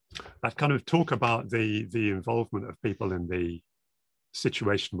of talk about the involvement of people in the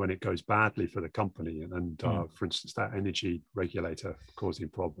situation when it goes badly for the company, and for instance, that energy regulator causing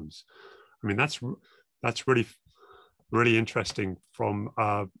problems. I mean, that's really interesting from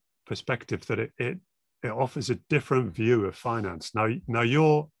a perspective that it offers a different view of finance. Now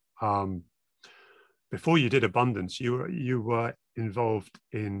you're before you did Abundance, you were involved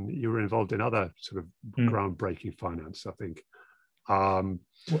in other sort of groundbreaking finance, I think. I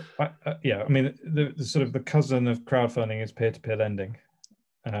mean, the sort of the cousin of crowdfunding is peer-to-peer lending,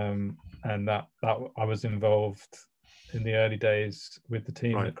 and that I was involved in the early days with the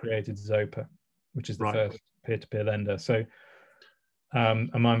team that created Zopa, which is the first peer-to-peer lender. So,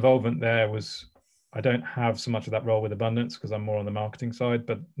 and my involvement there was, I don't have so much of that role with Abundance because I'm more on the marketing side,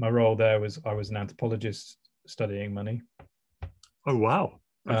 but my role there was I was an anthropologist studying money. Oh wow!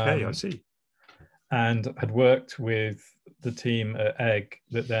 Okay, I see. And had worked with the team at Egg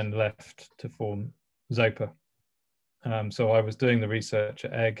that then left to form Zopa. So I was doing the research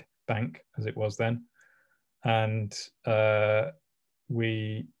at Egg Bank, as it was then. And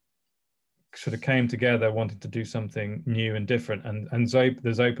we sort of came together, wanted to do something new and different. And the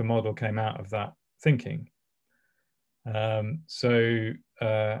Zopa model came out of that thinking. So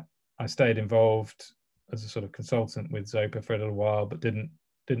I stayed involved as a sort of consultant with Zopa for a little while, but didn't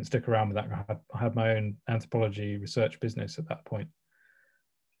stick around with that. I had my own anthropology research business at that point,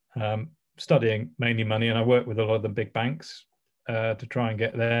 studying mainly money, and I worked with a lot of the big banks to try and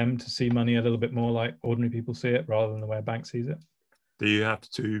get them to see money a little bit more like ordinary people see it, rather than the way a bank sees it. Do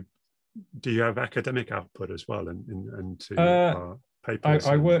you have academic output as well, and papers?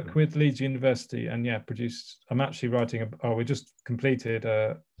 I work with Leeds University, and I'm actually writing we just completed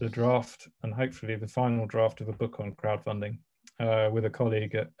the draft and hopefully the final draft of a book on crowdfunding. With a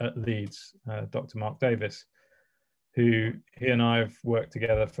colleague at Leeds, Dr. Mark Davis, who he and I have worked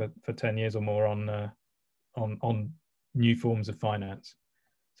together for 10 years or more on new forms of finance.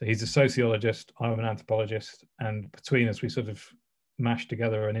 So he's a sociologist, I'm an anthropologist, and between us we sort of mashed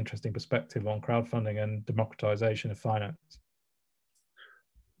together an interesting perspective on crowdfunding and democratization of finance.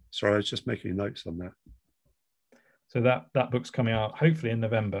 Sorry, I was just making notes on that. So that book's coming out hopefully in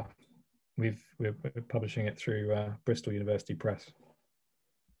November. We're publishing it through Bristol University Press.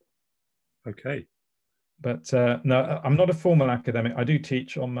 Okay. But no, I'm not a formal academic. I do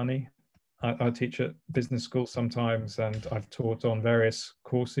teach on money. I teach at business schools sometimes, and I've taught on various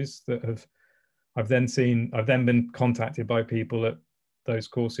courses that I've then been contacted by people at those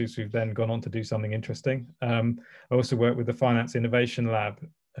courses who've then gone on to do something interesting. I also work with the Finance Innovation Lab,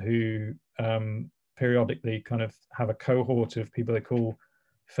 who periodically kind of have a cohort of people they call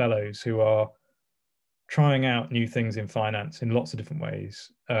fellows, who are trying out new things in finance in lots of different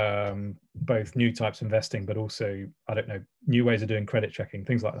ways, both new types of investing, but also, I don't know, new ways of doing credit checking,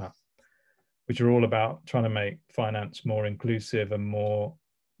 things like that, which are all about trying to make finance more inclusive and more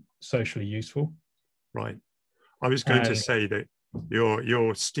socially useful. Right. I was going to say that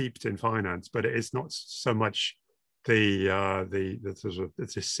you're steeped in finance, but it's not so much the sort of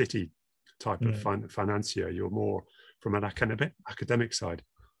it's a city type of financier. You're more from an academic side.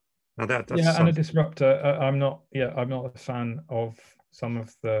 Now that's and a disruptor. I'm not a fan of some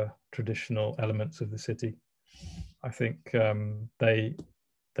of the traditional elements of the city. I think they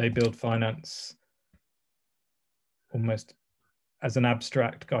build finance almost as an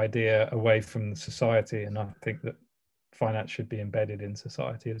abstract idea away from the society, and I think that finance should be embedded in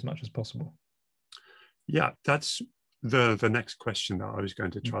society as much as possible. Yeah, that's the next question that I was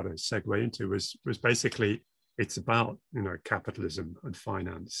going to try to segue into was basically, it's about, you know, capitalism and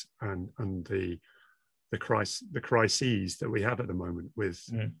finance and the crises that we have at the moment with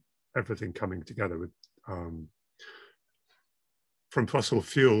everything coming together with from fossil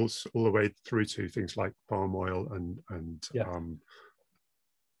fuels all the way through to things like palm oil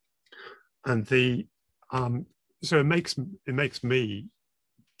so it makes me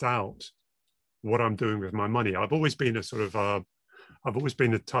doubt what I'm doing with my money. I've always been a sort of I've always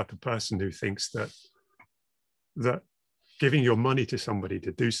been the type of person who thinks that giving your money to somebody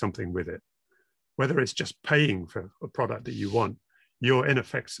to do something with it, whether it's just paying for a product that you want, you're in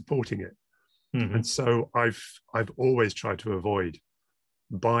effect supporting it. And so I've always tried to avoid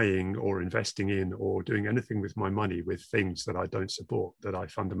buying or investing in or doing anything with my money with things that I don't support, that I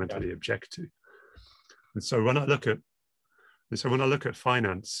fundamentally object to. And so when I look at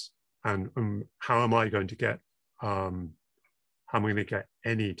finance and how am I going to get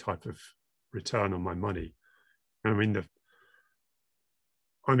any type of return on my money? I mean,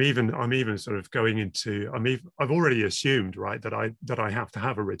 I'm even sort of going into, I've already assumed, right, that I have to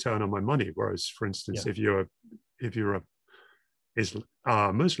have a return on my money. Whereas, for instance, if you're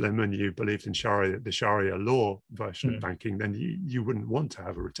a Muslim and you believed in the Sharia law version of banking, then you wouldn't want to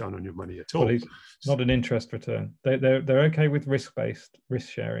have a return on your money at all. Well, it's not an interest return. They're okay with risk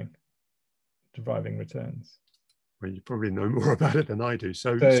sharing, deriving returns. Well, you probably know more about it than I do.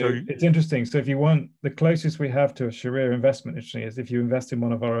 So it's interesting. So if you want, the closest we have to a Sharia investment, actually, is if you invest in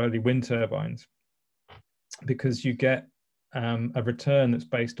one of our early wind turbines, because you get a return that's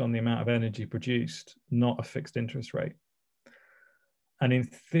based on the amount of energy produced, not a fixed interest rate. And in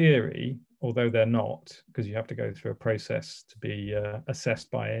theory, although they're not, because you have to go through a process to be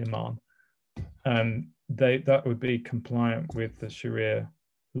assessed by Iman, that would be compliant with the Sharia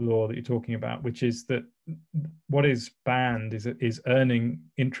law that you're talking about, which is that what is banned is earning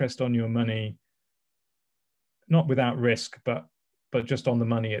interest on your money, not without risk, but just on the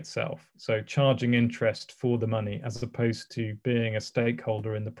money itself. So charging interest for the money as opposed to being a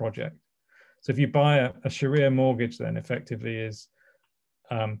stakeholder in the project. So if you buy a Sharia mortgage, then effectively is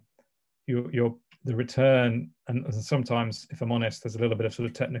the return, and sometimes, if I'm honest, there's a little bit of sort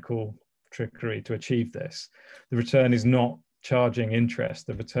of technical trickery to achieve this. The return is not charging interest.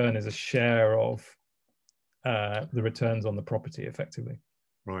 The return is a share of the returns on the property, effectively.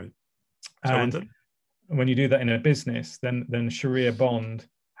 Right. And when you do that in a business, then Sharia bond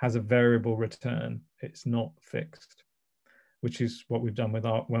has a variable return. It's not fixed, which is what we've done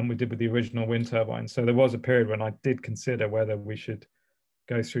when we did with the original wind turbine. So there was a period when I did consider whether we should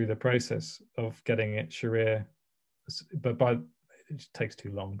go through the process of getting it Sharia, but it takes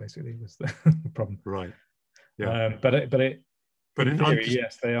too long. Basically, was the problem. Right. Yeah. But in theory,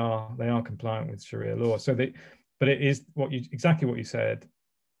 yes, they are compliant with Sharia law. So but it is exactly what you said.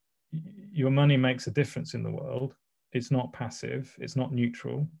 Your money makes a difference in the world. It's not passive. It's not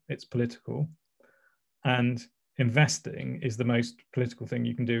neutral. It's political, and investing is the most political thing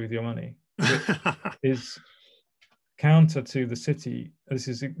you can do with your money. Which is counter to the city. This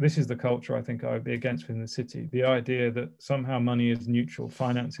is the culture I think I would be against within the city. The idea that somehow money is neutral,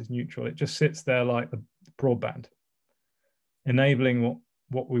 finance is neutral. It just sits there like the broadband, enabling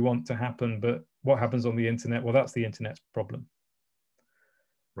what we want to happen. But what happens on the internet? Well, that's the internet's problem.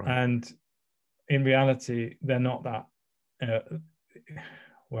 Right. And in reality, they're not that.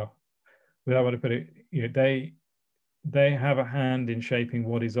 Well, without what to put it, they have a hand in shaping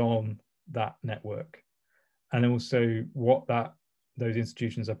what is on that network, and also what those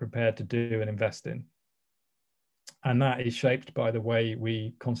institutions are prepared to do and invest in. And that is shaped by the way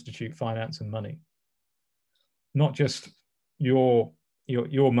we constitute finance and money. Not just your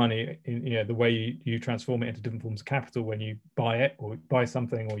your money, the way you transform it into different forms of capital when you buy it or buy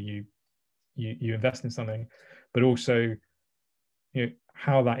something, or you invest in something, but also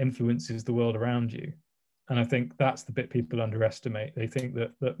how that influences the world around you. And I think that's the bit people underestimate. They think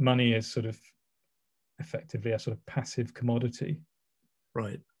that money is sort of effectively a sort of passive commodity,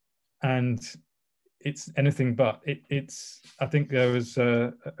 right? And it's anything but. It's. I think there was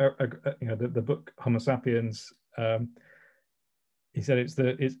the book Homo Sapiens. He said it's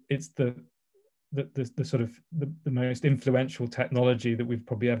the sort of the most influential technology that we've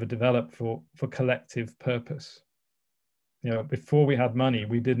probably ever developed for collective purpose. Before we had money,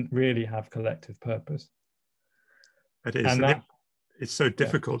 we didn't really have collective purpose. It is, and it's so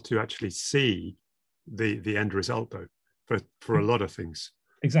difficult to actually see the end result, though, for a lot of things.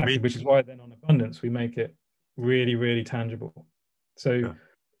 Exactly, which is why then on abundance we make it really, really tangible. So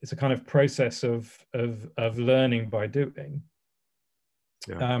it's a kind of process of learning by doing.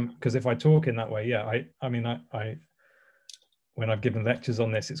 Because if I talk in that way, I mean, when I've given lectures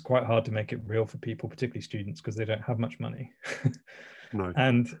on this, it's quite hard to make it real for people, particularly students, because they don't have much money. No.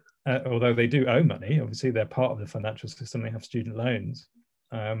 And although they do owe money, obviously they're part of the financial system, they have student loans.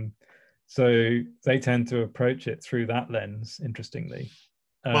 So they tend to approach it through that lens, interestingly.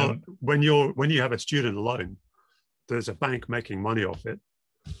 Well, when you have a student loan, there's a bank making money off it.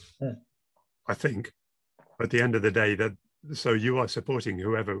 Yeah. I think at the end of the day, so you are supporting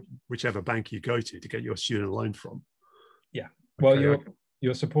whichever bank you go to get your student loan from. Yeah. Well,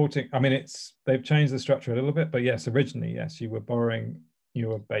 you're supporting. I mean, they've changed the structure a little bit, but yes, originally, yes, you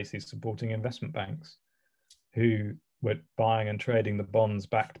were basically supporting investment banks who were buying and trading the bonds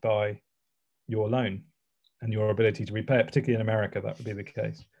backed by your loan and your ability to repay it. Particularly in America, that would be the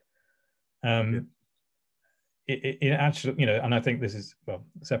case. It actually, and I think this is a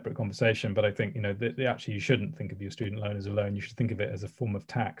separate conversation, but I think actually you shouldn't think of your student loan as a loan. You should think of it as a form of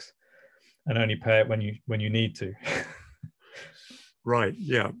tax, and only pay it when you need to. Right.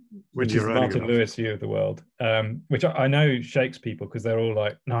 Yeah. Which is the Martin Lewis view of the world, which I know shakes people because they're all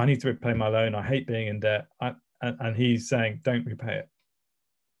like, "No, I need to repay my loan. I hate being in debt." And he's saying, "Don't repay it."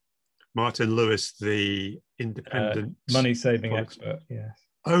 Martin Lewis, the independent money saving expert. Yes.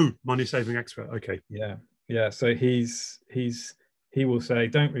 Oh, money saving expert. Okay. Yeah. So he will say,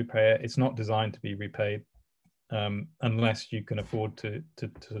 "Don't repay it. It's not designed to be repaid unless you can afford to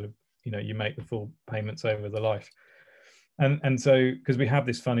sort of you make the full payments over the life." And so, because we have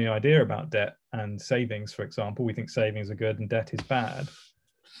this funny idea about debt and savings, for example, we think savings are good and debt is bad,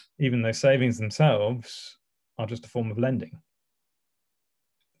 even though savings themselves are just a form of lending.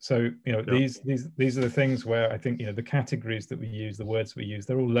 So, these are the things where I think, the categories that we use, the words we use,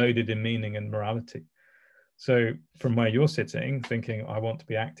 they're all loaded in meaning and morality. So from where you're sitting, thinking, I want to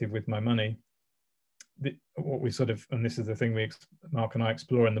be active with my money, what we sort of, and this is the thing Mark and I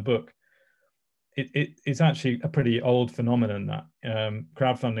explore in the book, it's actually a pretty old phenomenon that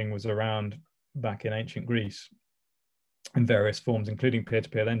crowdfunding was around back in ancient Greece in various forms, including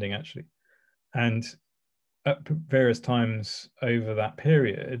peer-to-peer lending, actually. And at various times over that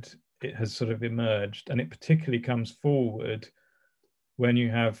period, it has sort of emerged, and it particularly comes forward when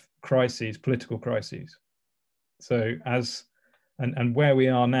you have crises, political crises. So and where we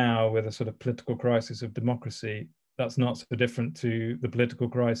are now with a sort of political crisis of democracy, that's not so different to the political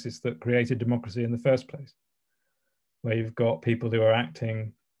crisis that created democracy in the first place, where you've got people who are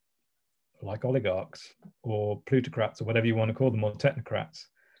acting like oligarchs or plutocrats or whatever you want to call them, or technocrats,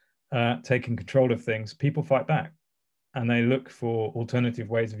 taking control of things. People fight back and they look for alternative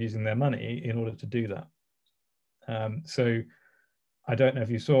ways of using their money in order to do that. So I don't know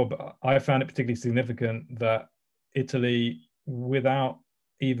if you saw, but I found it particularly significant that Italy, without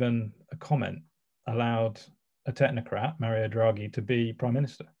even a comment, allowed a technocrat, Mario Draghi, to be prime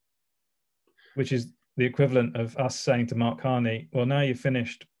minister, which is the equivalent of us saying to Mark Carney, well, now you've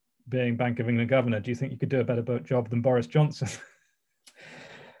finished being Bank of England governor, do you think you could do a better job than Boris Johnson?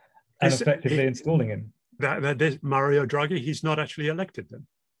 And effectively installing him. That Mario Draghi, he's not actually elected then?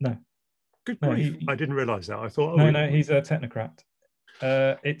 No. Good grief. I didn't realize that. I thought... No, he's a technocrat.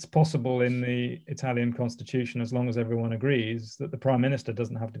 It's possible in the Italian constitution, as long as everyone agrees, that the prime minister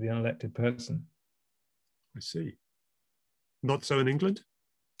doesn't have to be an elected person. I see. Not so in England?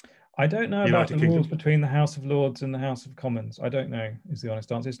 I don't know about the rules between the House of Lords and the House of Commons. I don't know, is the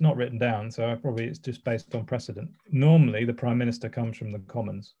honest answer. It's not written down, so it's just based on precedent. Normally, the prime minister comes from the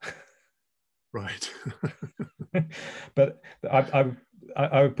Commons. Right. But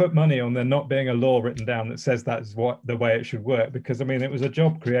I would put money on there not being a law written down that says that's the way it should work, because I mean, it was a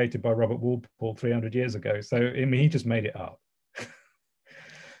job created by Robert Walpole 300 years ago. So I mean, he just made it up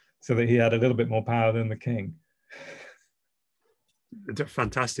so that he had a little bit more power than the king.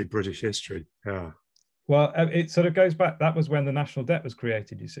 Fantastic British history. Yeah. Well, it sort of goes back. That was when the national debt was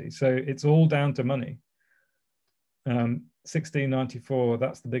created, you see. So it's all down to money. 1694,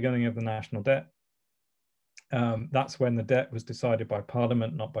 that's the beginning of the national debt. That's when the debt was decided by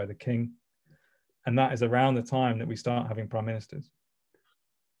Parliament, not by the King. And that is around the time that we start having prime ministers.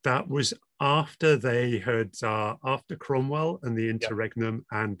 That was after they had, after Cromwell and the interregnum,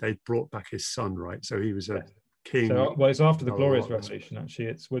 and they brought back his son, right? So he was a king. So, well, it's after the Glorious Revolution, actually.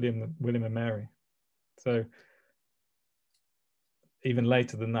 It's William and Mary. So even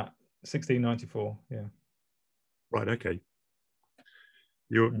later than that, 1694, yeah. Right, okay.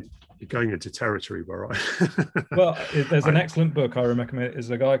 You're going into territory where I... Well, there's an excellent book I recommend. There's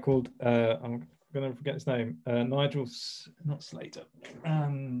a guy called, I'm going to forget his name, Nigel, not Slater.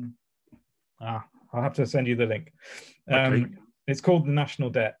 I'll have to send you the link. Okay. It's called The National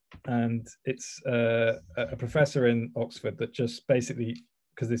Debt, and it's a professor in Oxford that just basically,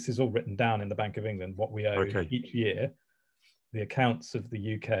 because this is all written down in the Bank of England, what we owe each year, the accounts of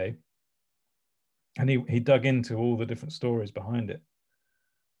the UK, and he dug into all the different stories behind it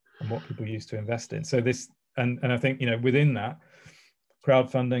and what people used to invest in. So this, and I think, you know, within that,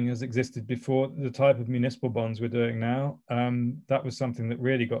 crowdfunding has existed before. The type of municipal bonds we're doing now, that was something that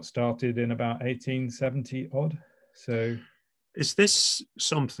really got started in about 1870 odd. So is this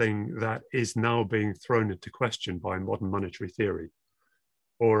something that is now being thrown into question by modern monetary theory?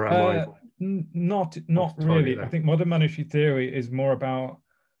 Or am I not really? I think modern monetary theory is more about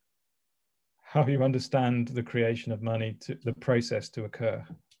how you understand the creation of money, to the process to occur.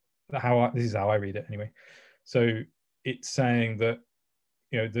 This is how I read it anyway. So it's saying that,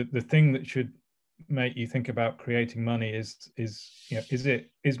 you know, the thing that should make you think about creating money is you know,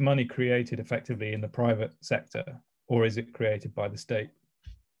 is money created effectively in the private sector, or is it created by the state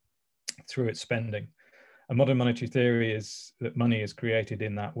through its spending? And modern monetary theory is that money is created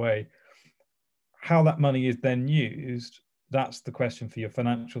in that way. How that money is then used, that's the question for your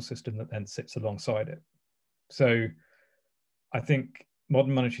financial system that then sits alongside it. So I think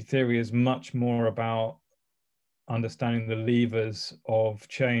modern monetary theory is much more about understanding the levers of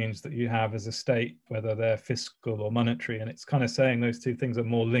change that you have as a state, whether they're fiscal or monetary. And it's kind of saying those two things are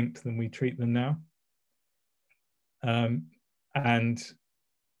more linked than we treat them now.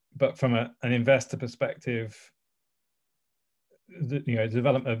 But from an investor perspective, the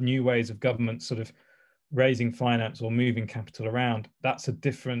development of new ways of government sort of raising finance or moving capital around, that's a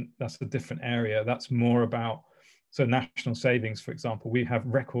different area. That's more about, so national savings, for example, we have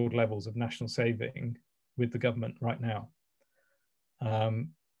record levels of national saving with the government right now.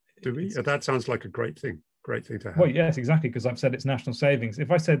 Do we? That sounds like a great thing to have. Well, yes, exactly, because I've said it's national savings.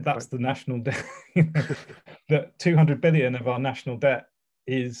 If I said that's the national debt, that 200 billion of our national debt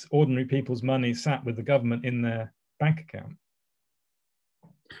is ordinary people's money sat with the government in their bank account.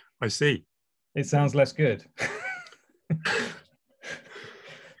 I see. It sounds less good.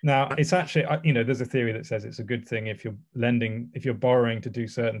 Now, it's actually, there's a theory that says it's a good thing if you're borrowing to do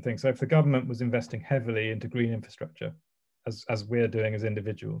certain things. So if the government was investing heavily into green infrastructure, as we're doing as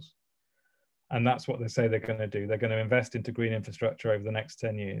individuals, and that's what they say they're going to do, they're going to invest into green infrastructure over the next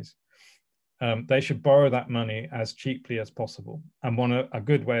 10 years. They should borrow that money as cheaply as possible. And a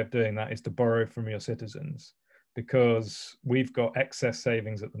good way of doing that is to borrow from your citizens, because we've got excess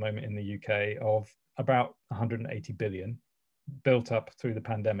savings at the moment in the UK of about 180 billion, built up through the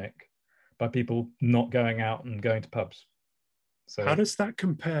pandemic by people not going out and going to pubs. So how does that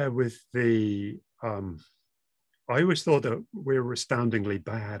compare with the I always thought that we were astoundingly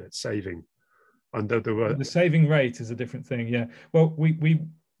bad at saving, and the saving rate is a different thing. Yeah, well, we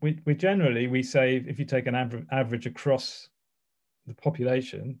generally save, if you take an average across the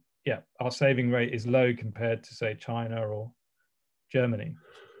population, our saving rate is low compared to, say, China or Germany.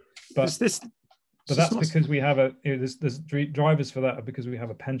 But that's because we have there's drivers for that, because we have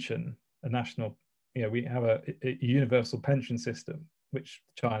a pension, a national, we have a universal pension system, which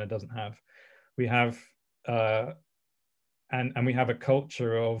China doesn't have. We have, and we have a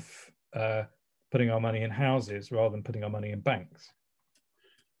culture of putting our money in houses rather than putting our money in banks.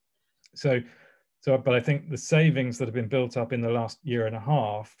 But I think the savings that have been built up in the last year and a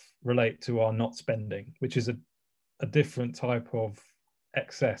half relate to our not spending, which is a different type of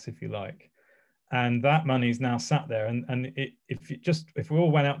excess, if you like. And that money is now sat there. And if we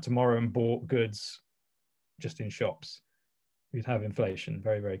all went out tomorrow and bought goods just in shops, we'd have inflation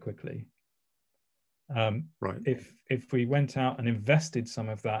very, very quickly. Right. If we went out and invested some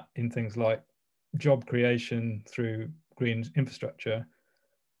of that in things like job creation through green infrastructure,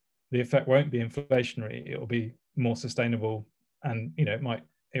 the effect won't be inflationary. It will be more sustainable, and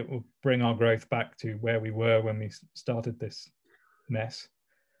it will bring our growth back to where we were when we started this mess.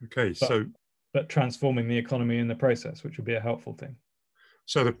 Okay, But transforming the economy in the process, which would be a helpful thing.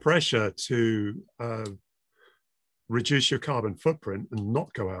 So the pressure to reduce your carbon footprint and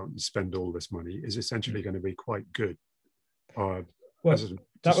not go out and spend all this money is essentially going to be quite good. Well,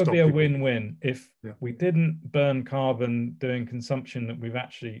 that would be a win-win if yeah. we didn't burn carbon doing consumption that we've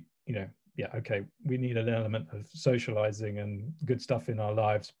actually, okay, we need an element of socializing and good stuff in our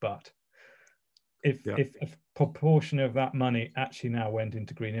lives, but if a proportion of that money actually now went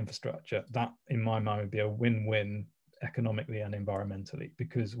into green infrastructure, that in my mind would be a win-win economically and environmentally,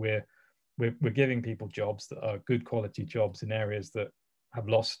 because we're giving people jobs that are good quality jobs in areas that have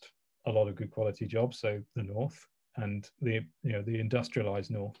lost a lot of good quality jobs, so the north and the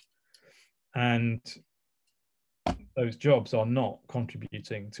industrialized north, and those jobs are not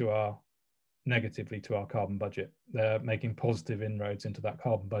contributing negatively to our carbon budget. They're making positive inroads into that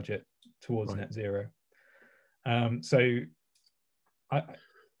carbon budget towards net zero. So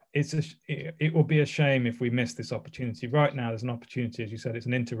it will be a shame if we miss this opportunity. Right now, there's an opportunity, as you said, it's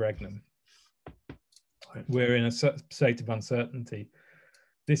an interregnum. We're in a state of uncertainty.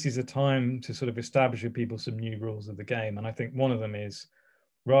 This is a time to sort of establish with people some new rules of the game. And I think one of them is,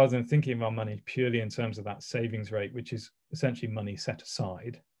 rather than thinking of our money purely in terms of that savings rate, which is essentially money set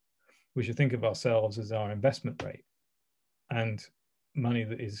aside, we should think of ourselves as our investment rate and money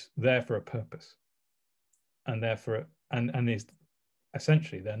that is there for a purpose and therefore and is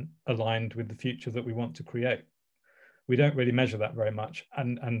essentially then aligned with the future that we want to create. We don't really measure that very much,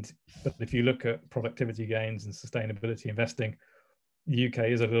 but if you look at productivity gains and sustainability investing, the UK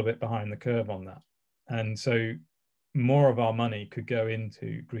is a little bit behind the curve on that, and so more of our money could go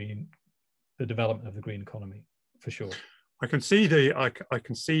into the development of the green economy for sure. I can see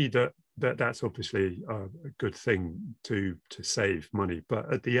that's obviously a good thing to save money,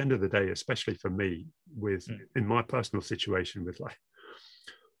 but at the end of the day, especially for me, in my personal situation with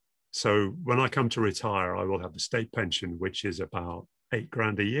so when I come to retire, I will have a state pension, which is about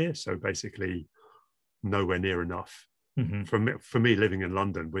 £8,000 a year. So basically nowhere near enough for me living in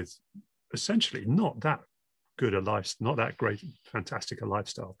London with essentially not that good a life, not that great, fantastic a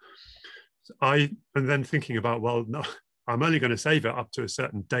lifestyle. And then thinking about, well, no, I'm only going to save it up to a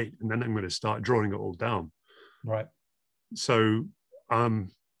certain date, and then I'm going to start drawing it all down. Right. So,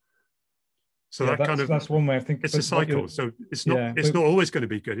 that's one way I think it's a cycle. So it's not always going to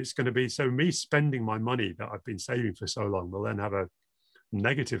be good. It's going to be, so me spending my money that I've been saving for so long will then have a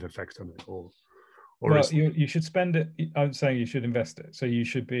negative effect on it. You should spend it. I'm saying you should invest it. So you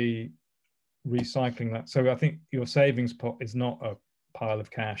should be recycling that. So I think your savings pot is not a pile of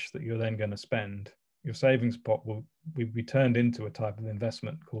cash that you're then going to spend. Your savings pot will be turned into a type of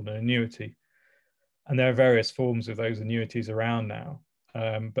investment called an annuity. And there are various forms of those annuities around now.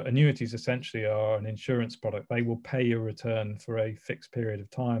 But annuities essentially are an insurance product. They will pay you a return for a fixed period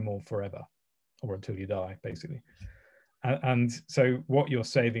of time or forever, or until you die, basically. And so what you're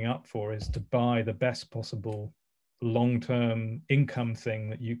saving up for is to buy the best possible long-term income thing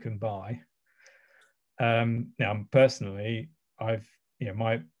that you can buy. Now, personally,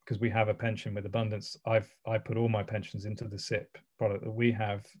 because we have a pension with abundance, I put all my pensions into the SIP product that we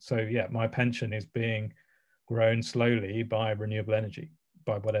have. So yeah, my pension is being grown slowly by renewable energy,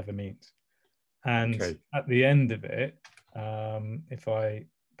 by whatever means. And at the end of it, if I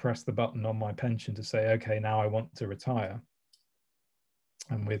press the button on my pension to say, okay, now I want to retire,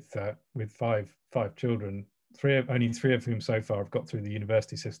 and with five children, only three of whom so far have got through the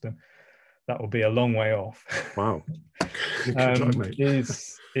university system, that will be a long way off. Wow. Good luck, mate.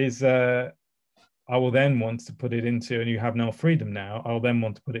 I will then want to put it into, and you have no freedom now, I'll then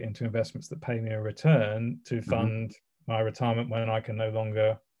want to put it into investments that pay me a return to fund my retirement when I can no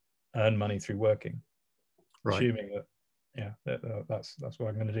longer earn money through working. Right. Assuming that's what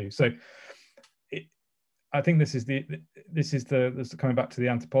I'm going to do. So I think this is coming back to the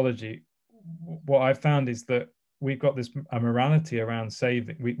anthropology. What I've found is that we've got this morality around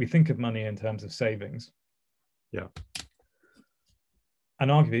saving. We think of money in terms of savings. Yeah. And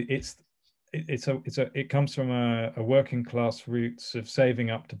arguably it comes from a working class roots of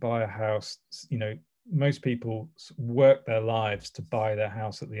saving up to buy a house. Most people work their lives to buy their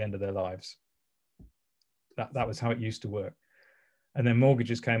house at the end of their lives. That was how it used to work. And then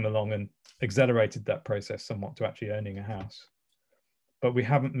mortgages came along and accelerated that process somewhat to actually owning a house. But we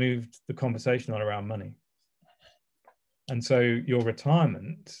haven't moved the conversation on around money. And so your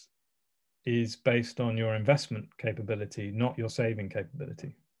retirement is based on your investment capability, not your saving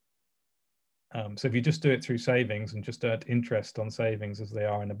capability. So if you just do it through savings and just earn interest on savings as they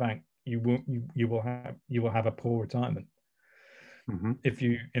are in a bank, you will have a poor retirement. If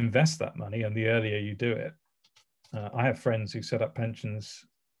you invest that money, and the earlier you do it, I have friends who set up pensions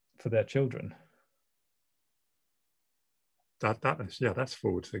for their children. That's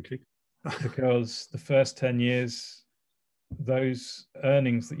forward thinking. Because the first 10 years, those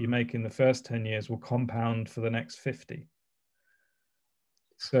earnings that you make in the first 10 years will compound for the next 50.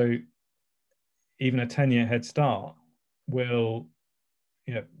 So even a 10-year head start will,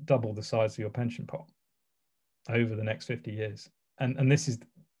 double the size of your pension pot over the next 50 years. And this is,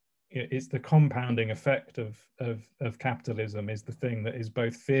 it's the compounding effect of capitalism is the thing that is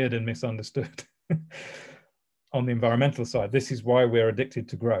both feared and misunderstood. On the environmental side, this is why we're addicted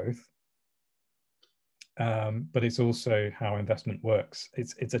to growth. But it's also how investment works.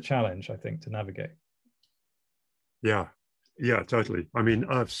 It's a challenge, I think, to navigate. Yeah, totally. I mean,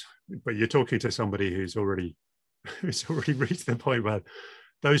 but you're talking to somebody who's already reached the point where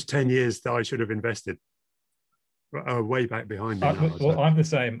those 10 years that I should have invested are way back behind me now. Well, I'm the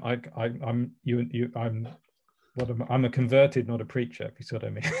same. I'm a converted, not a preacher, if you see what I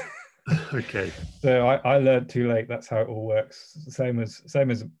mean. Okay. So I learned too late. That's how it all works. Same as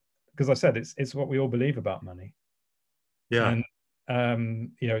because I said it's what we all believe about money. Yeah.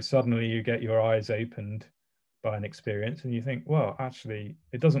 And suddenly you get your eyes opened by an experience, and you think, well, actually,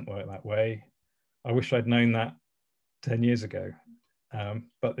 it doesn't work that way. I wish I'd known that 10 years ago.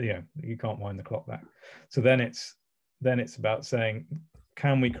 But you can't wind the clock back. So then it's about saying,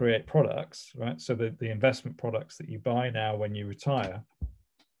 can we create products, right? So the investment products that you buy now when you retire,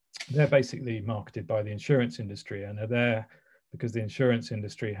 they're basically marketed by the insurance industry, and are there because the insurance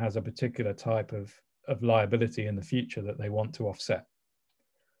industry has a particular type of liability in the future that they want to offset.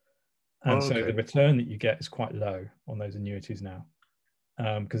 And so the return that you get is quite low on those annuities now,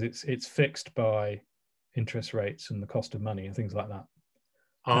 because it's fixed by interest rates and the cost of money and things like that.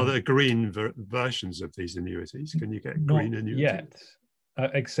 Are there green versions of these annuities? Can you get green annuities? Yet,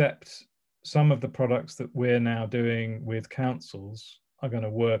 except some of the products that we're now doing with councils are going to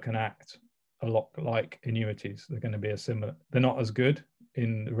work and act a lot like annuities. They're going to be they're not as good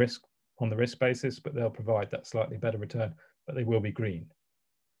on the risk basis, but they'll provide that slightly better return, but they will be green.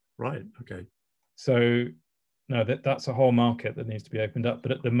 Right, okay. So no, that's a whole market that needs to be opened up.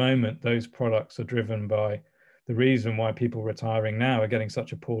 But at the moment, those products are driven by the reason why people retiring now are getting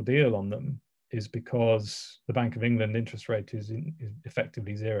such a poor deal on them is because the Bank of England interest rate is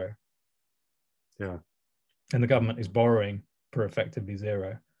effectively zero. Yeah. And the government is borrowing for effectively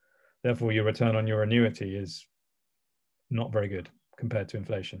zero. Therefore, your return on your annuity is not very good compared to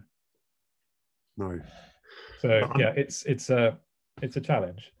inflation. No. So it's a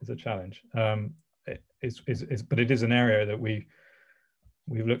challenge. It's a challenge. But it is an area that we've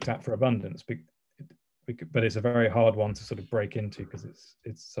looked at for abundance. But it's a very hard one to sort of break into because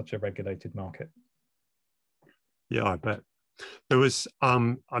it's such a regulated market. Yeah, I bet. There was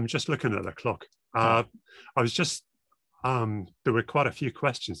I'm just looking at the clock. I was just there were quite a few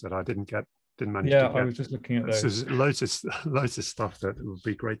questions that I didn't manage to get. I was just looking at those. There's loads of stuff that would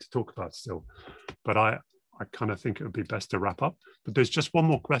be great to talk about still, but I kind of think it would be best to wrap up. But there's just one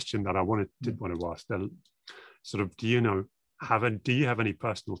more question that I did want to ask. Sort of, do you have any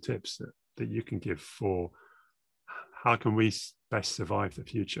personal tips that you can give for how can we best survive the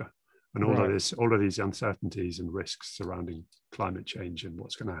future and all of these uncertainties and risks surrounding climate change and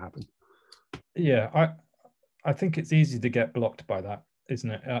what's going to happen? Yeah, I think it's easy to get blocked by that,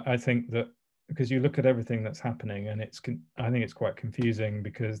 isn't it? I think that because you look at everything that's happening, and I think it's quite confusing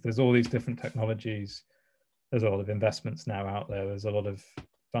because there's all these different technologies. There's a lot of investments now out there. There's a lot of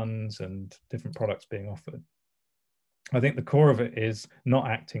funds and different products being offered. I think the core of it is not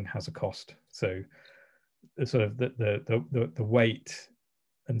acting has a cost. So the sort of the wait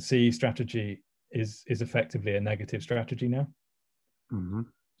and see strategy is effectively a negative strategy now. Mm-hmm.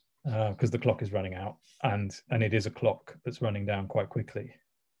 Because the clock is running out, and it is a clock that's running down quite quickly.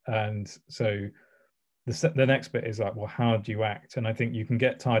 And so the next bit is like, well, how do you act? And I think you can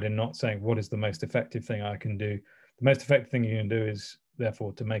get tied in not saying what is the most effective thing I can do. The most effective thing you can do is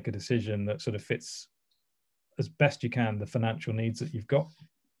therefore to make a decision that sort of fits as best you can the financial needs that you've got.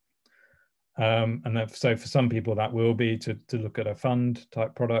 So for some people that will be to look at a fund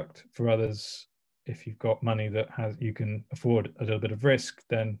type product. For others, if you've got money that you can afford a little bit of risk,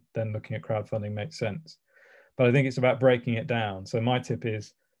 then looking at crowdfunding makes sense. But I think it's about breaking it down. So my tip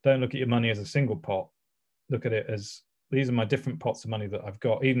is don't look at your money as a single pot. Look at it as these are my different pots of money that I've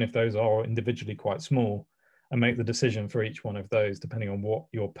got, even if those are individually quite small, and make the decision for each one of those depending on what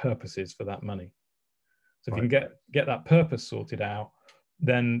your purpose is for that money. So if you can get that purpose sorted out,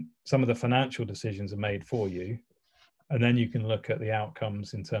 then some of the financial decisions are made for you, and then you can look at the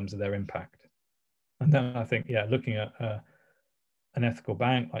outcomes in terms of their impact. And then I think, looking at an ethical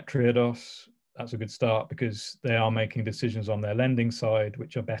bank like Triodos, that's a good start, because they are making decisions on their lending side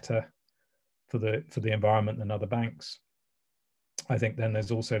which are better for the environment than other banks. I think then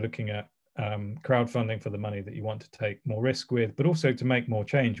there's also looking at crowdfunding for the money that you want to take more risk with, but also to make more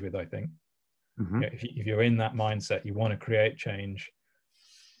change with. I think if you're in that mindset, you want to create change.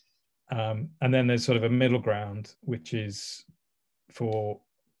 And then there's sort of a middle ground, which is for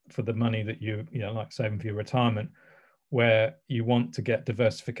the money that you know, like saving for your retirement, where you want to get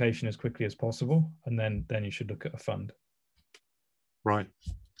diversification as quickly as possible, and then you should look at a fund. Right.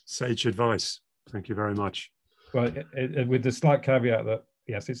 Sage advice. Thank you very much. Well, with the slight caveat that,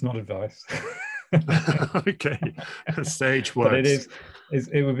 yes, it's not advice. Okay. Sage words. But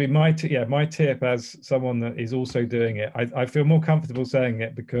it would be my tip as someone that is also doing it. I feel more comfortable saying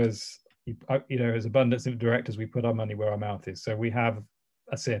it because, you know, as abundance directors, we put our money where our mouth is. So we have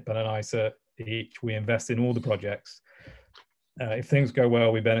a SIP and an ISA each. We invest in all the projects. If things go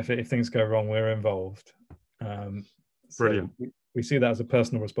well, we benefit. If things go wrong, we're involved. Brilliant. So we see that as a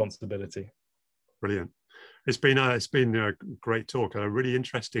personal responsibility. Brilliant. It's been a great talk. Really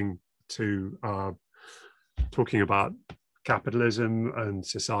interesting to talking about capitalism and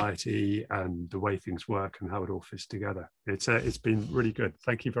society and the way things work and how it all fits together. It's been really good.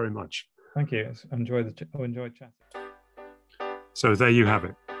 Thank you very much. Thank you. I enjoyed chatting. So there you have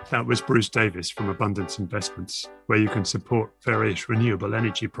it. That was Bruce Davis from Abundance Investments, where you can support various renewable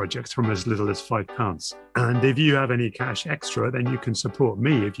energy projects from as little as £5. And if you have any cash extra, then you can support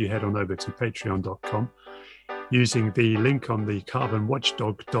me if you head on over to patreon.com using the link on the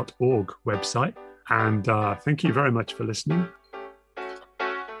carbonwatchdog.org website. And thank you very much for listening.